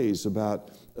a phrase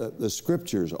about the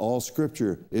Scriptures. All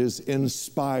Scripture is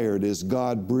inspired, is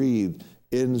God breathed,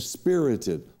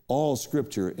 inspirited. All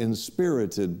Scripture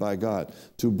inspirited by God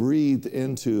to breathe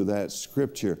into that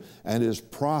Scripture and is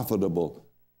profitable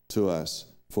to us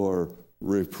for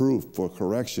reproof, for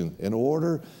correction, in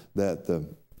order that the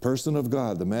person of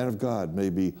God, the man of God, may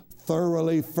be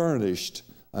thoroughly furnished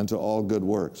unto all good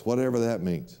works, whatever that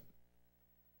means.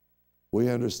 We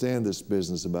understand this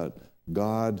business about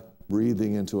God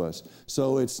breathing into us.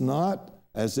 So it's not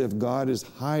as if God is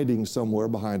hiding somewhere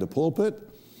behind a pulpit.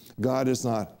 God is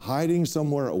not hiding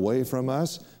somewhere away from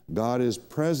us. God is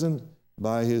present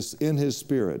in his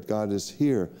Spirit. God is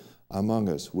here among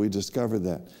us. We discovered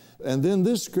that. And then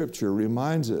this scripture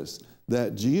reminds us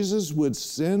that Jesus would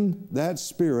send that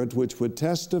Spirit which would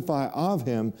testify of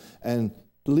him and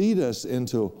lead us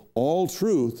into all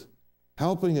truth,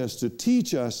 helping us to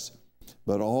teach us,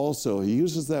 but also, he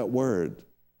uses that word,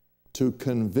 to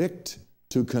convict,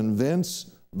 to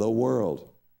convince the world.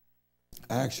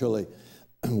 Actually,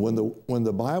 when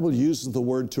the Bible uses the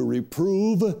word to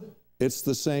reprove, it's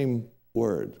the same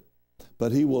word.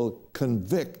 But he will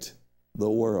convict the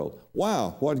world.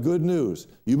 Wow, what good news.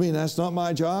 You mean that's not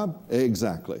my job?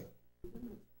 Exactly.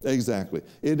 Exactly.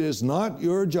 It is not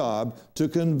your job to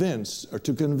convince or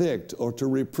to convict or to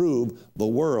reprove the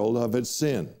world of its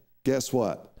sin. Guess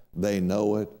what? They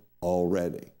know it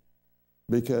already,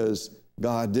 because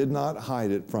God did not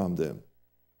hide it from them.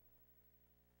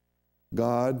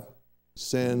 God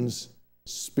sends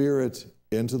Spirit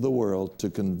into the world to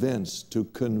convince, to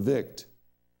convict,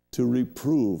 to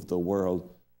reprove the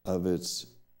world of its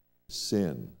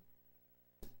sin.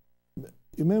 You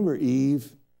remember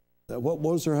Eve? What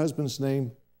was her husband's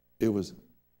name? It was,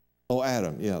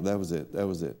 Adam. Yeah, that was it. That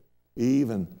was it. Eve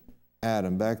and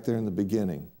Adam, back there in the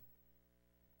beginning,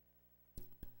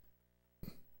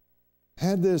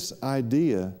 had this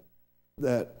idea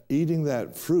that eating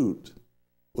that fruit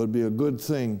would be a good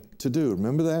thing to do.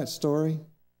 Remember that story?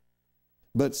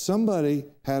 But somebody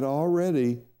had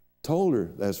already told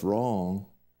her that's wrong.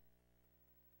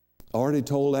 Already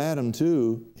told Adam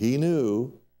too. He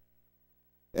knew.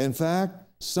 In fact,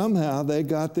 somehow they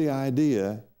got the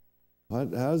idea. How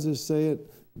does this say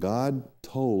it? God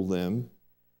told them,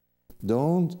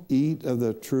 don't eat of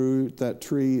that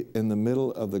tree in the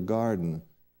middle of the garden,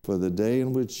 for the day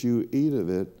in which you eat of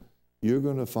it, you're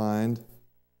going to find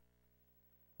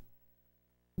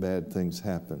bad things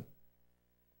happen.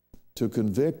 To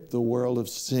convict the world of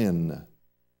sin.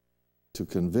 To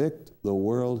convict the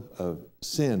world of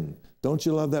sin. Don't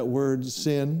you love that word,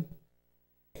 sin?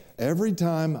 Every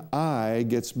time I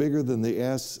gets bigger than the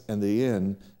S and the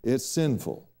N, it's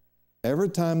sinful. Every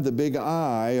time the big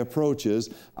I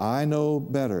approaches, I know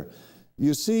better.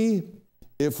 You see,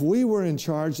 if we were in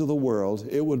charge of the world,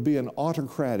 it would be an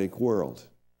autocratic world.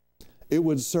 It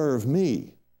would serve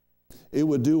me. It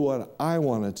would do what I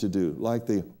want it to do, like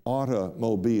the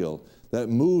automobile that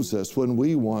moves us when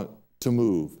we want to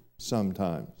move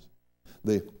sometimes.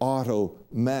 The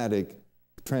automatic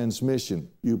transmission.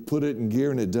 You put it in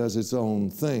gear and it does its own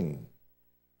thing.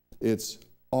 It's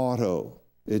auto.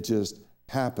 It just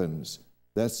happens.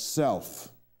 That's self.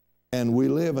 And we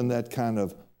live in that kind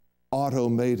of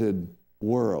automated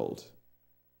world.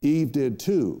 Eve did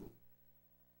too.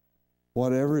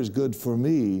 Whatever is good for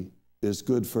me is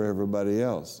good for everybody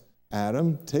else.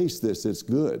 Adam, taste this, it's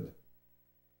good.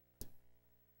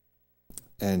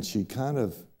 And she kind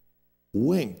of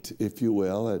winked, if you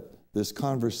will, at this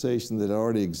conversation that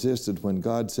already existed when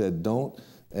God said don't,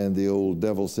 and the old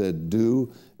devil said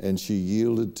do, and she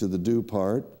yielded to the do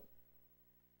part.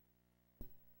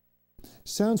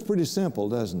 Sounds pretty simple,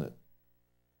 doesn't it?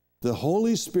 The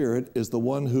Holy Spirit is the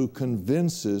one who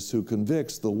convicts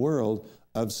the world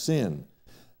of sin.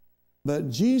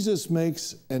 But Jesus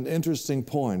makes an interesting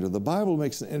point, or the Bible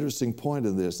makes an interesting point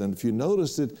of this, and if you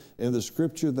notice it in the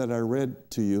scripture that I read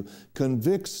to you,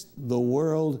 convicts the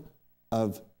world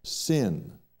of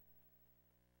sin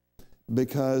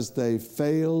because they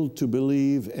failed to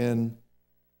believe in,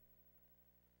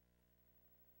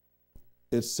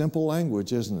 it's simple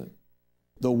language, isn't it?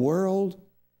 The world,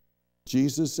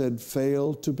 Jesus said,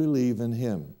 failed to believe in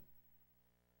him.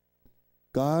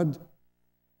 God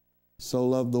so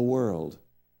loved the world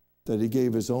that he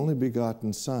gave his only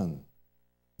begotten Son,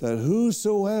 that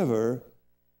whosoever,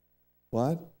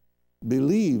 what?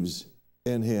 Believes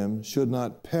in him should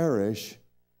not perish,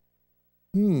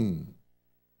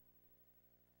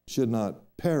 should not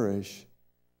perish,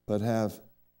 but have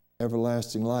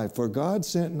everlasting life. For God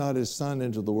sent not his Son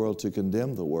into the world to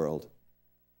condemn the world,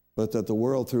 but that the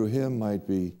world through him might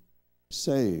be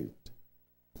saved.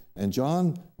 And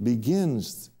John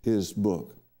begins his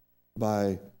book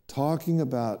by talking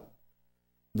about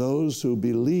those who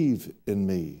believe in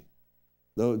me,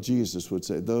 though Jesus would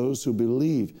say, those who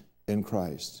believe in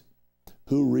Christ,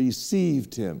 who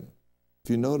received him.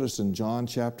 If you notice in John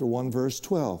chapter 1, verse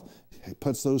 12, he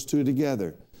puts those two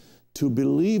together. To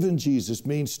believe in Jesus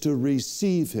means to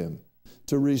receive him,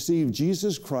 to receive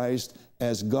Jesus Christ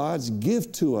as God's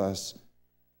gift to us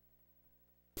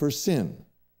for sin.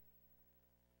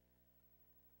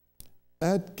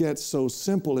 That gets so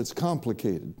simple, it's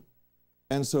complicated.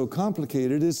 And so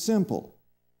complicated is simple.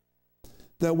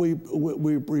 That we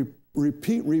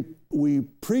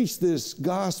preach this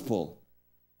gospel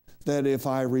that if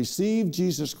I receive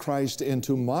Jesus Christ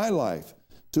into my life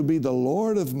to be the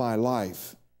Lord of my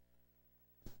life,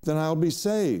 then I'll be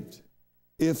saved.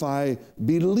 If I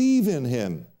believe in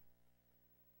him,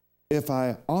 if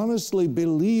I honestly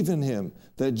believe in him,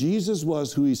 that Jesus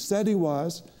was who he said he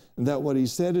was, and that what he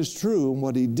said is true, and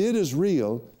what he did is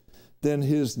real, then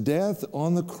his death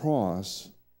on the cross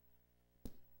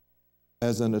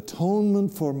as an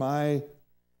atonement for my,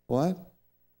 what?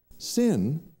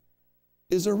 Sin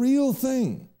is a real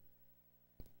thing.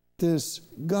 This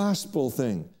gospel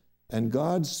thing. And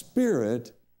God's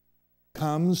Spirit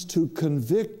comes to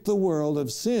convict the world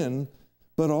of sin,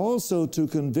 but also to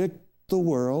convict the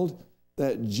world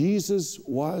that Jesus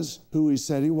was who he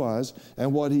said he was,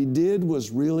 and what he did was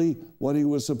really what he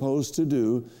was supposed to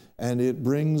do, and it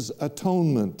brings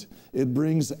atonement. It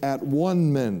brings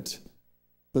at-one-ment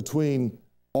between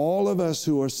all of us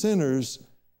who are sinners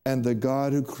and the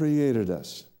God who created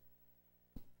us.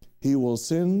 He will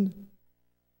send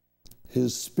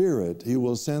his Spirit, he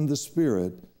will send the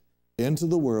Spirit into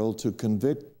the world to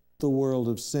convict the world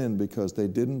of sin because they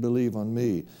didn't believe on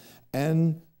me,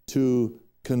 and to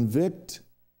convict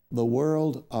the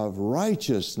world of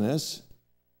righteousness,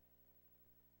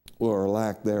 or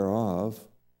lack thereof.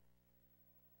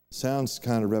 Sounds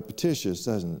kind of repetitious,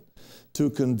 doesn't it? To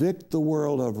convict the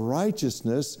world of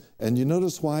righteousness, and you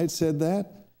notice why it said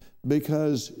that?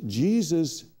 Because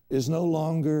Jesus is no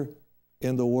longer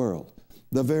in the world.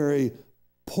 The very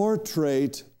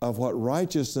portrait of what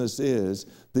righteousness is,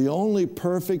 the only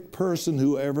perfect person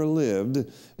who ever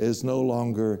lived, is no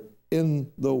longer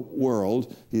in the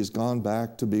world. He's gone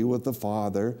back to be with the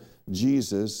Father.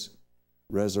 Jesus,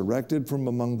 resurrected from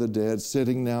among the dead,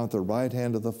 sitting now at the right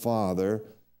hand of the Father.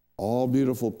 All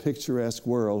beautiful, picturesque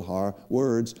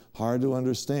words, hard to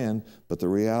understand, but the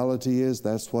reality is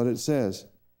that's what it says.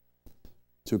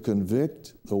 To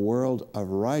convict the world of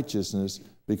righteousness,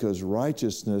 because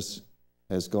righteousness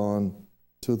has gone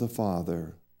to the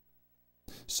Father.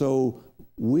 So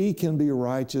we can be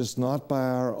righteous not by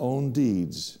our own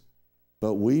deeds,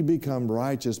 but we become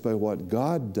righteous by what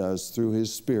God does through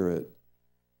his Spirit.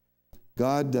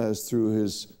 God does through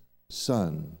his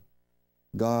Son.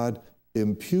 God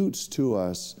imputes to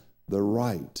us the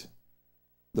right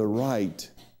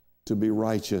to be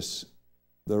righteous,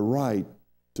 the right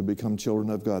to become children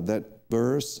of God. That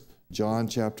verse, John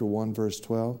chapter 1, verse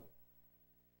 12,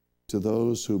 to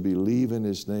those who believe in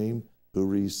his name, who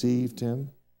received him,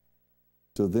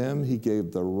 to them he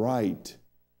gave the right.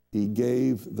 He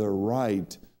gave the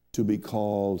right to be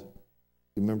called,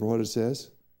 remember what it says?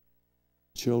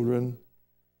 Children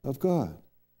of God.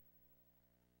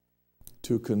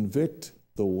 To convict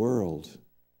the world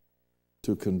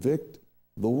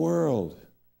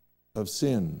of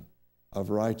sin, of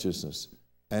righteousness,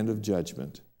 and of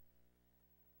judgment.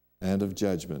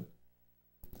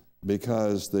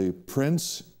 Because the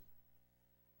prince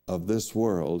of this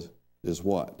world is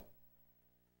what?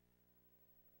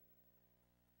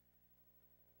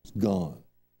 It's gone.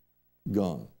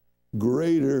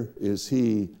 Greater is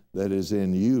he that is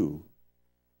in you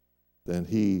than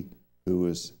he who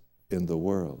is in the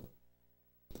world.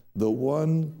 The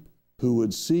one who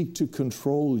would seek to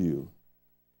control you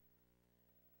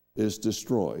is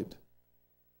destroyed,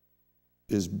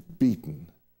 is beaten.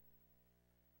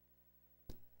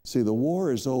 See, the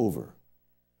war is over.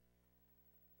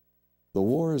 The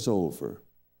war is over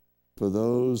for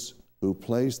those who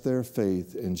place their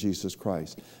faith in Jesus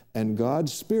Christ. And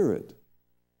God's Spirit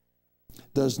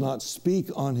does not speak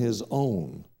on his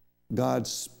own.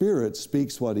 God's Spirit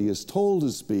speaks what he is told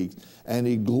to speak, and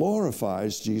he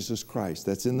glorifies Jesus Christ.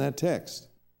 That's in that text.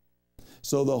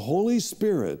 So the Holy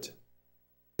Spirit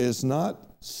is not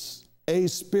a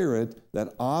spirit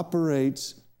that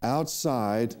operates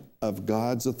outside of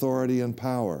God's authority and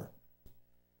power.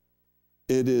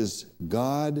 It is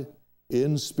God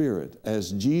in spirit.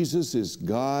 As Jesus is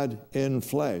God in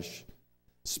flesh,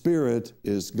 Spirit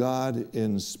is God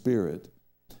in spirit.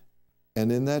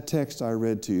 And in that text I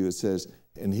read to you, it says,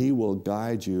 and he will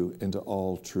guide you into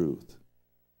all truth.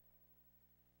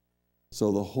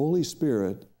 So the Holy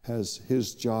Spirit has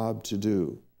his job to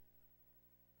do.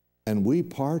 And we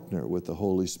partner with the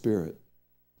Holy Spirit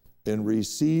in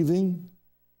receiving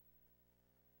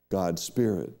God's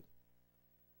Spirit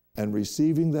and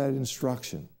receiving that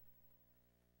instruction.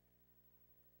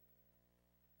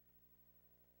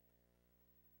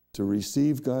 To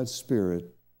receive God's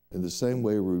Spirit in the same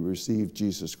way we receive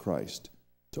Jesus Christ,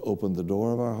 to open the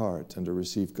door of our heart and to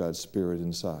receive God's Spirit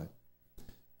inside.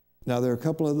 Now, there are a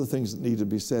couple other things that need to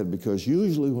be said, because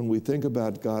usually when we think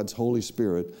about God's Holy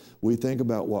Spirit, we think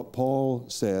about what Paul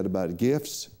said about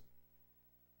gifts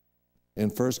in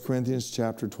 1 Corinthians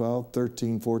chapter 12,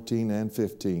 13, 14, and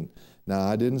 15. Now,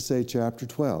 I didn't say chapter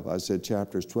 12. I said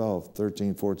chapters 12,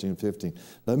 13, 14, 15.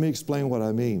 Let me explain what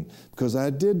I mean. Because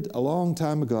I did a long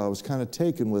time ago, I was kind of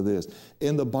taken with this.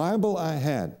 In the Bible I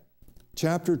had,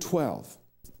 chapter 12,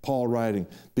 Paul writing,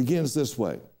 begins this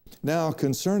way. Now,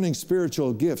 concerning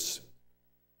spiritual gifts,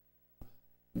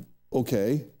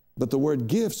 okay, but the word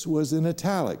gifts was in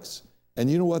italics. And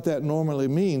you know what that normally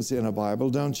means in a Bible,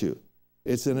 don't you?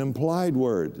 It's an implied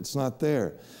word. It's not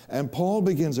there. And Paul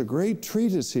begins a great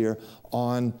treatise here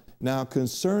on now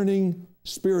concerning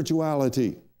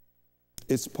spirituality.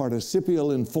 It's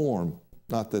participial in form.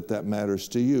 Not that that matters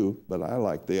to you, but I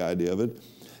like the idea of it.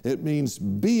 It means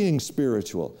being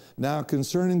spiritual. Now,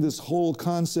 concerning this whole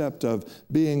concept of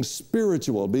being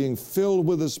spiritual, being filled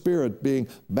with the Spirit, being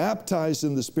baptized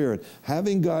in the Spirit,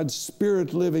 having God's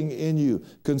Spirit living in you,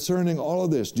 concerning all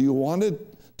of this, do you want it?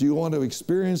 Do you want to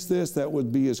experience this? That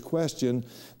would be his question.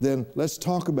 Then let's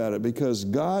talk about it, because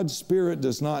God's Spirit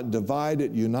does not divide,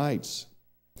 it unites.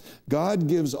 God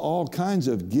gives all kinds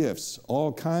of gifts,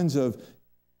 all kinds of,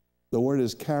 the word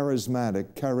is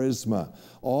charismatic, charisma,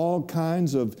 all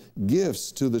kinds of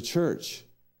gifts to the church.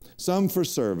 Some for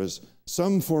service,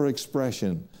 some for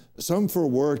expression, some for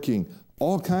working,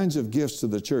 all kinds of gifts to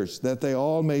the church, that they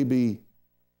all may be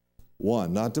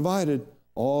one, not divided,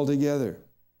 all together.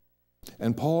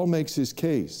 And Paul makes his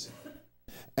case,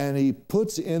 and he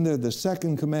puts in there the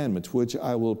second commandment, which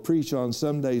I will preach on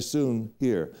someday soon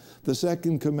here. The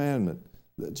second commandment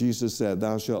that Jesus said,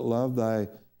 thou shalt love thy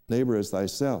neighbor as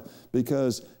thyself,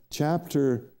 because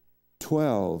chapter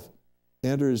 12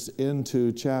 enters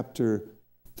into chapter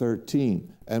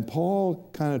 13. And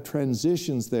Paul kind of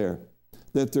transitions there,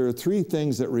 that there are three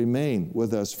things that remain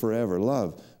with us forever: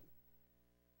 love,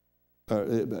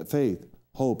 faith,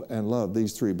 hope, and love,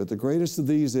 these three. But the greatest of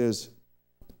these is,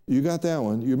 you got that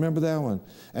one, you remember that one.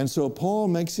 And so Paul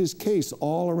makes his case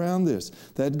all around this,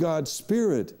 that God's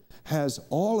Spirit has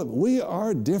all of it. We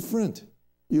are different,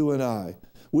 you and I.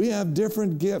 We have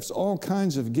different gifts, all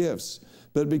kinds of gifts.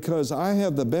 But because I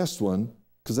have the best one,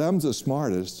 because I'm the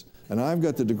smartest, and I've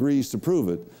got the degrees to prove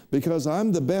it, because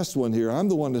I'm the best one here, I'm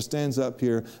the one that stands up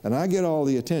here, and I get all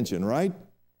the attention, right?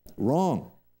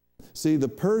 Wrong. See, the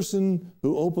person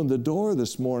who opened the door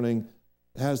this morning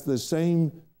has the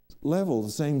same level, the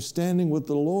same standing with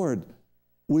the Lord.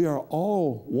 We are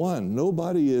all one.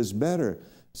 Nobody is better.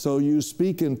 So you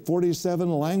speak in 47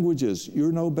 languages.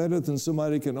 You're no better than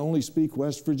somebody who can only speak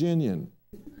West Virginian.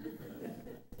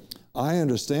 I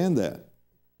understand that.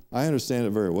 I understand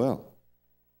it very well.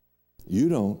 You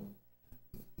don't.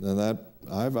 Now that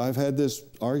I've had this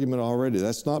argument already.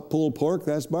 That's not pulled pork,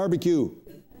 that's barbecue.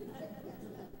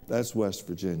 That's West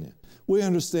Virginia. We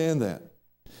understand that.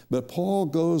 But Paul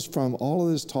goes from all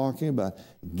of this talking about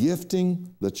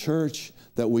gifting the church,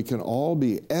 that we can all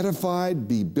be edified,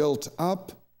 be built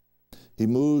up. He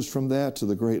moves from that to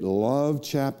the great love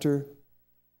chapter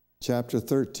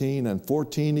 13 and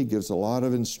 14. He gives a lot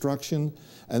of instruction.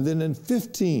 And then in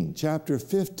 15, chapter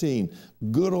 15,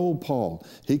 good old Paul,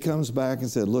 he comes back and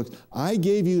said, look, I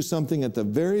gave you something at the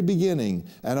very beginning,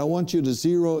 and I want you to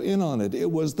zero in on it. It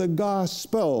was the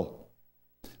gospel.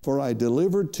 For I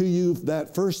delivered to you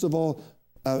that, first of all,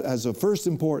 as of first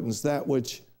importance, that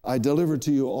which I delivered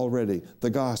to you already, the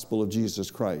gospel of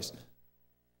Jesus Christ.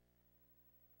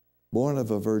 Born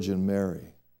of a Virgin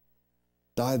Mary,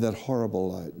 died that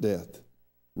horrible death,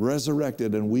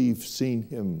 resurrected, and we've seen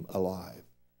him alive.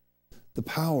 The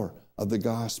power of the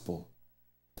gospel.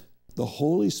 The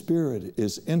Holy Spirit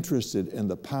is interested in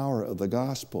the power of the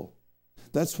gospel.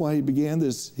 That's why he began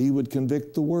this. He would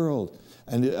convict the world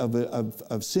and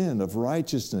of sin, of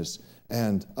righteousness,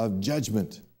 and of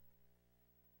judgment.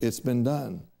 It's been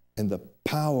done in the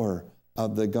power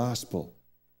of the gospel.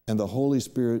 And the Holy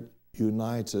Spirit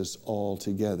unites us all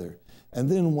together.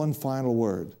 And then one final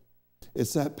word.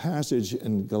 It's that passage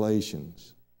in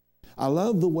Galatians. I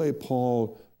love the way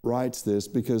Paul writes this,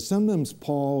 because sometimes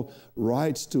Paul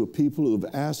writes to people who've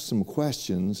asked some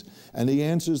questions, and he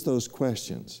answers those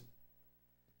questions.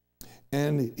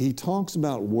 And he talks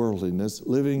about worldliness,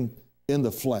 living in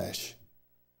the flesh.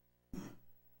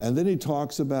 And then he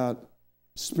talks about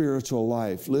spiritual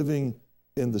life, living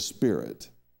in the Spirit.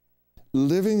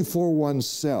 Living for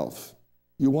oneself.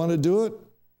 You want to do it?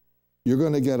 You're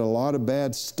going to get a lot of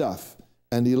bad stuff.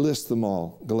 And he lists them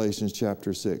all, Galatians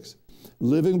chapter 6.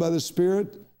 Living by the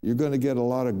Spirit, you're going to get a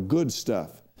lot of good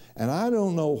stuff. And I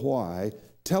don't know why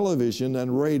television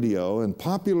and radio and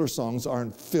popular songs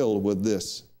aren't filled with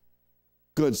this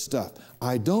good stuff.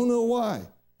 I don't know why.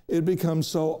 It becomes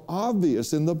so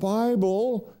obvious in the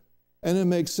Bible, and it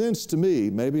makes sense to me.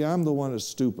 Maybe I'm the one that's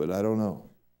stupid, I don't know.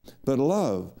 But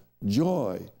love,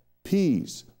 joy,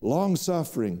 peace,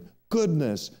 long-suffering,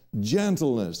 goodness,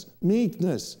 gentleness,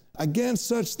 meekness. Against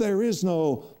such there is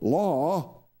no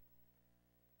law.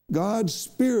 God's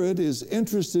Spirit is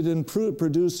interested in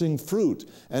producing fruit.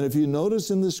 And if you notice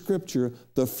in the Scripture,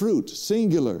 the fruit,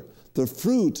 singular, the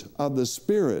fruit of the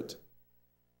Spirit,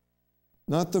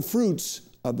 not the fruits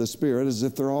of the Spirit as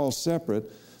if they're all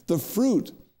separate, the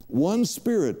fruit, one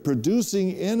Spirit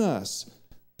producing in us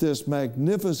this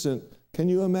magnificent. Can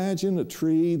you imagine a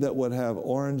tree that would have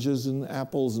oranges and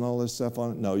apples and all this stuff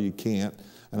on it? No, you can't,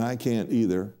 and I can't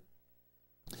either.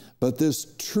 But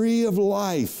this tree of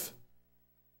life,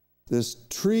 this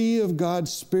tree of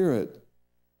God's Spirit,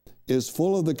 is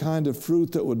full of the kind of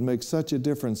fruit that would make such a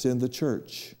difference in the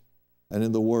church and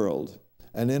in the world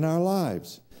and in our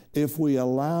lives if we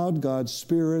allowed God's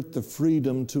Spirit the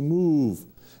freedom to move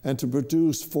and to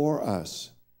produce for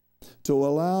us, to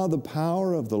allow the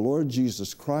power of the Lord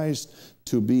Jesus Christ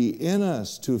to be in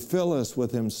us, to fill us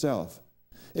with Himself.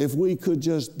 If we could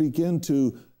just begin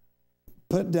to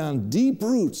put down deep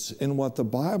roots in what the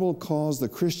Bible calls the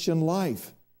Christian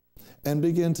life and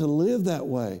begin to live that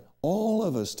way, all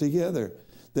of us together,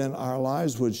 then our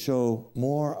lives would show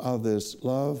more of this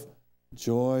love,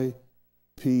 joy,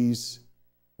 peace.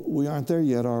 We aren't there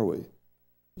yet, are we?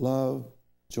 Love,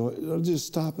 joy. Just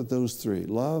stop at those three.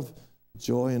 Love,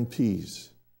 joy, and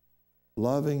peace.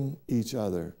 Loving each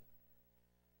other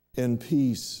in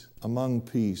peace, among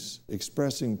peace,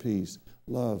 expressing peace,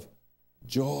 love,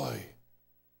 joy,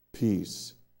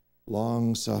 peace,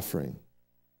 long-suffering,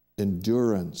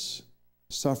 endurance,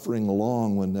 suffering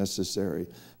long when necessary,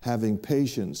 having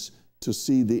patience to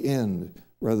see the end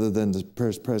rather than the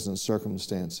present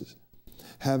circumstances,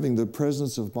 having the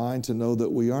presence of mind to know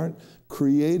that we aren't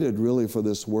created really for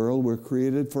this world, we're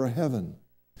created for heaven.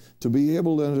 To be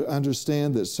able to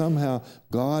understand that somehow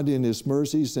God in His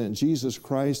mercy sent Jesus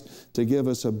Christ to give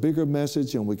us a bigger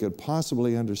message than we could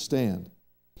possibly understand,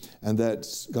 and that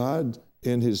God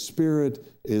in His Spirit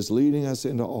is leading us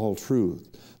into all truth.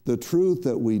 The truth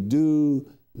that we do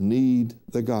need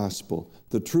the gospel.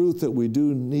 The truth that we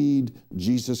do need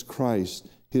Jesus Christ,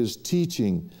 His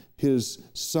teaching, His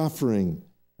suffering,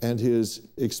 and His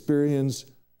experience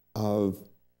of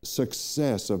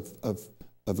success,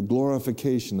 of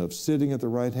glorification, of sitting at the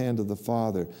right hand of the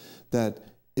Father, that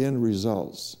end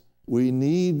results. We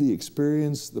need the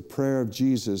experience, the prayer of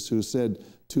Jesus, who said,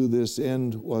 "To this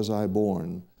end was I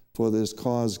born. For this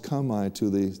cause come I to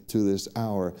this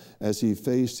hour," as He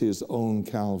faced His own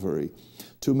Calvary.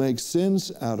 To make sense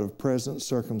out of present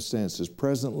circumstances,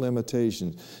 present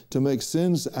limitations, to make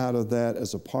sense out of that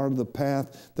as a part of the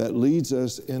path that leads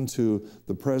us into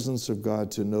the presence of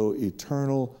God to know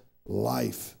eternal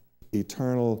life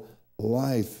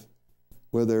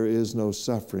where there is no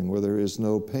suffering, where there is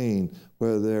no pain,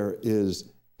 where there is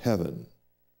heaven.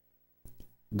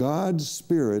 God's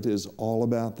Spirit is all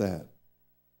about that.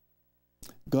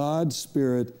 God's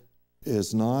Spirit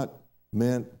is not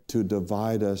meant to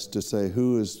divide us, to say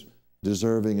who is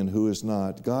deserving and who is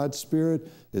not. God's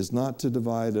Spirit is not to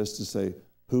divide us, to say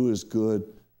who is good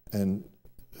and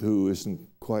who isn't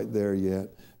quite there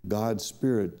yet. God's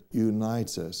Spirit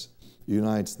unites us,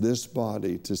 unites this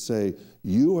body to say,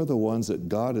 you are the ones that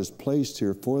God has placed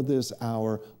here for this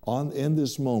hour, in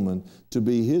this moment, to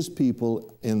be His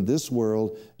people in this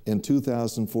world in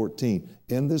 2014.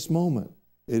 In this moment,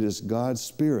 it is God's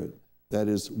Spirit that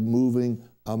is moving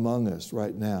among us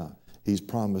right now. He's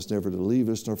promised never to leave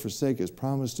us nor forsake us,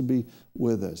 promised to be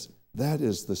with us. That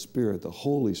is the Spirit, the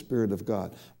Holy Spirit of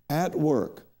God, at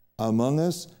work among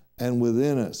us and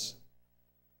within us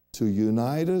to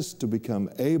unite us, to become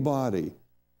a body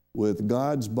with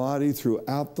God's body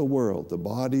throughout the world, the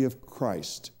body of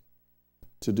Christ,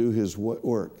 to do His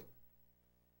work,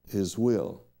 His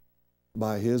will,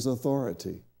 by His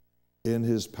authority, in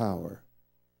His power.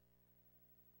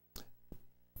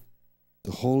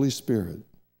 The Holy Spirit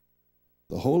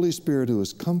who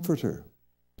is Comforter,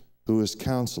 who is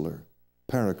Counselor,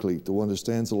 Paraclete, the one who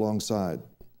stands alongside,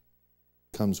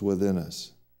 comes within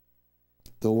us.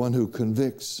 The one who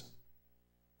convicts,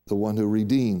 the one who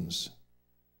redeems,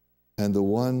 and the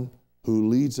one who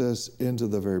leads us into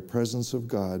the very presence of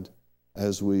God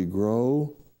as we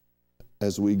grow,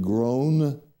 as we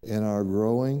groan in our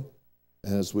growing,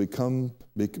 and as we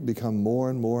become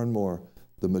more and more and more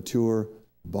the mature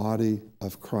body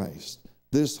of Christ.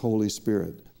 This Holy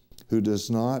Spirit, who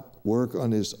does not work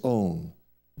on His own,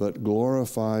 but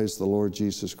glorifies the Lord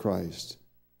Jesus Christ.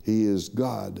 He is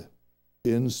God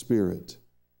in spirit,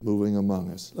 moving among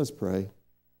us. Let's pray.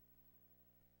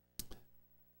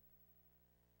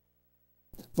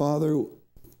 Father,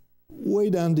 way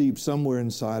down deep, somewhere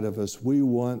inside of us, we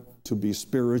want to be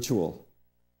spiritual.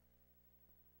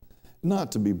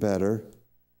 not to be better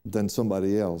than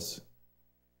somebody else,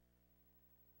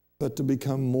 but to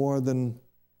become more than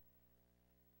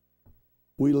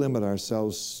we limit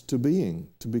ourselves to being,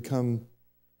 to become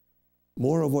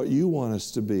more of what you want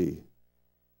us to be.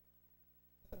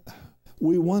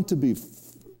 We want to be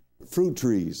fruit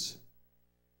trees.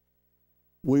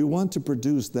 We want to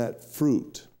produce that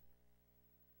fruit.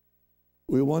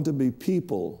 We want to be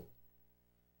people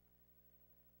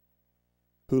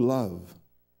who love,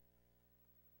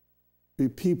 be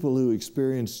people who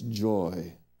experience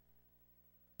joy,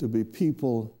 to be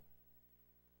people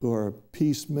who are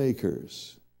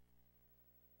peacemakers,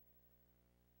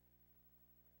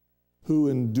 who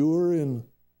endure in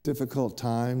difficult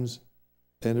times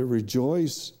and to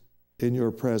rejoice in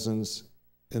your presence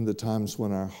in the times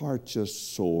when our heart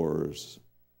just soars.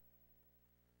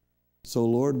 So,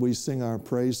 Lord, we sing our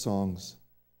praise songs.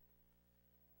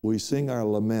 We sing our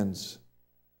laments.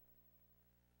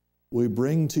 We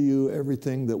bring to you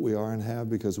everything that we are and have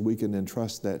because we can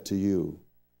entrust that to you.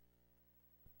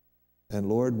 And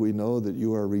Lord, we know that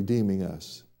you are redeeming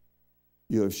us.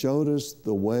 You have showed us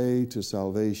the way to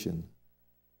salvation.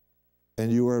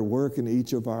 And you are at work in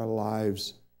each of our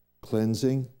lives,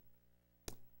 cleansing,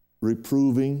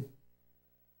 reproving,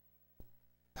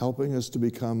 helping us to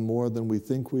become more than we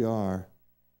think we are,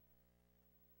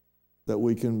 that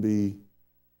we can be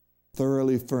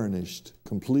thoroughly furnished,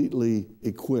 completely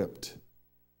equipped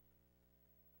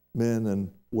men and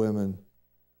women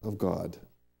of God.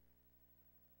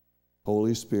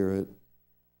 Holy Spirit,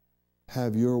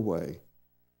 have your way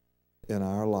in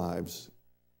our lives.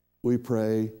 We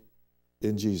pray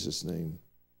in Jesus' name.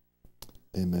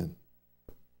 Amen.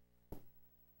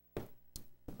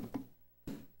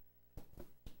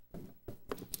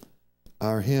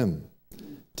 Our hymn,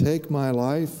 Take My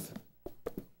Life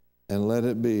and Let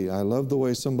It Be. I love the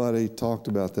way somebody talked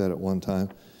about that at one time.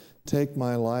 Take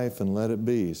my life and let it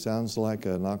be. Sounds like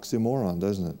an oxymoron,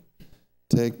 doesn't it?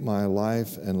 Take my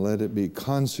life and let it be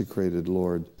consecrated,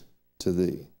 Lord, to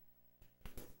thee.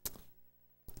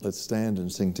 Let's stand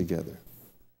and sing together.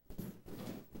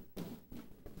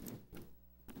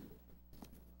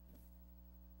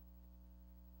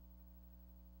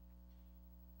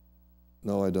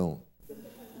 No, I don't.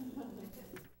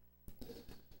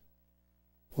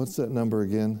 What's that number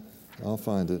again? I'll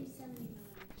find it.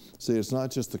 See, it's not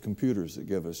just the computers that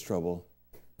give us trouble.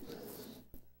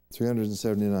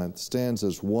 379.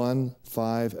 Stanzas 1,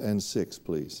 5, and 6,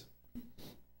 please.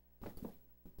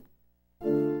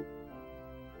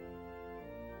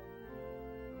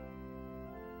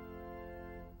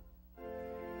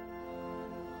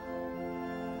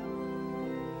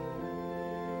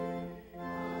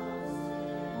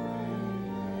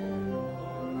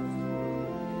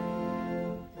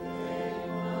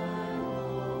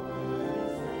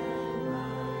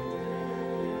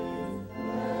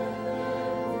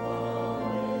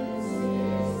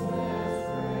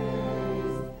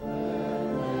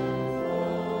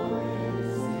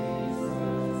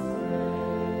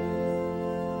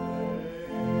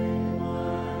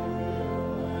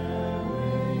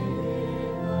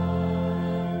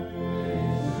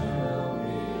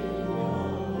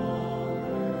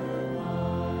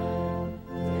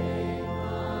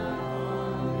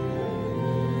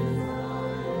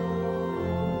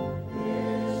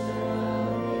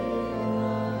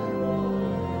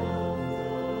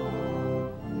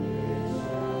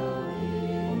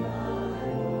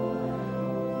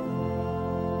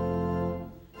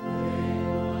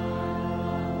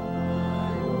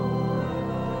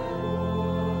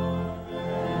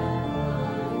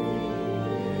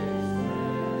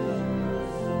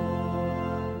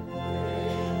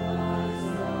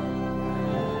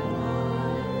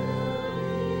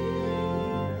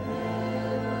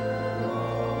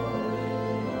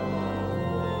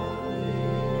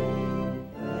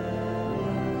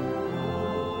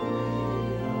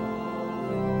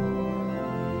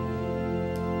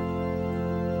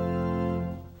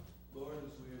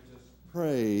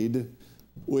 Prayed,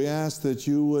 we ask that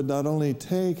you would not only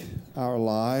take our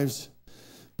lives,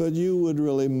 but you would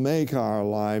really make our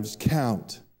lives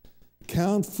count.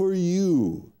 Count for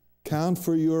you. Count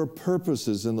for your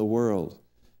purposes in the world.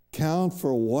 Count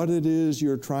for what it is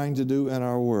you're trying to do in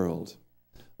our world.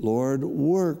 Lord,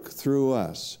 work through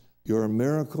us your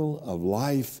miracle of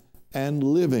life and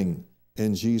living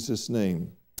in Jesus'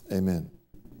 name. Amen.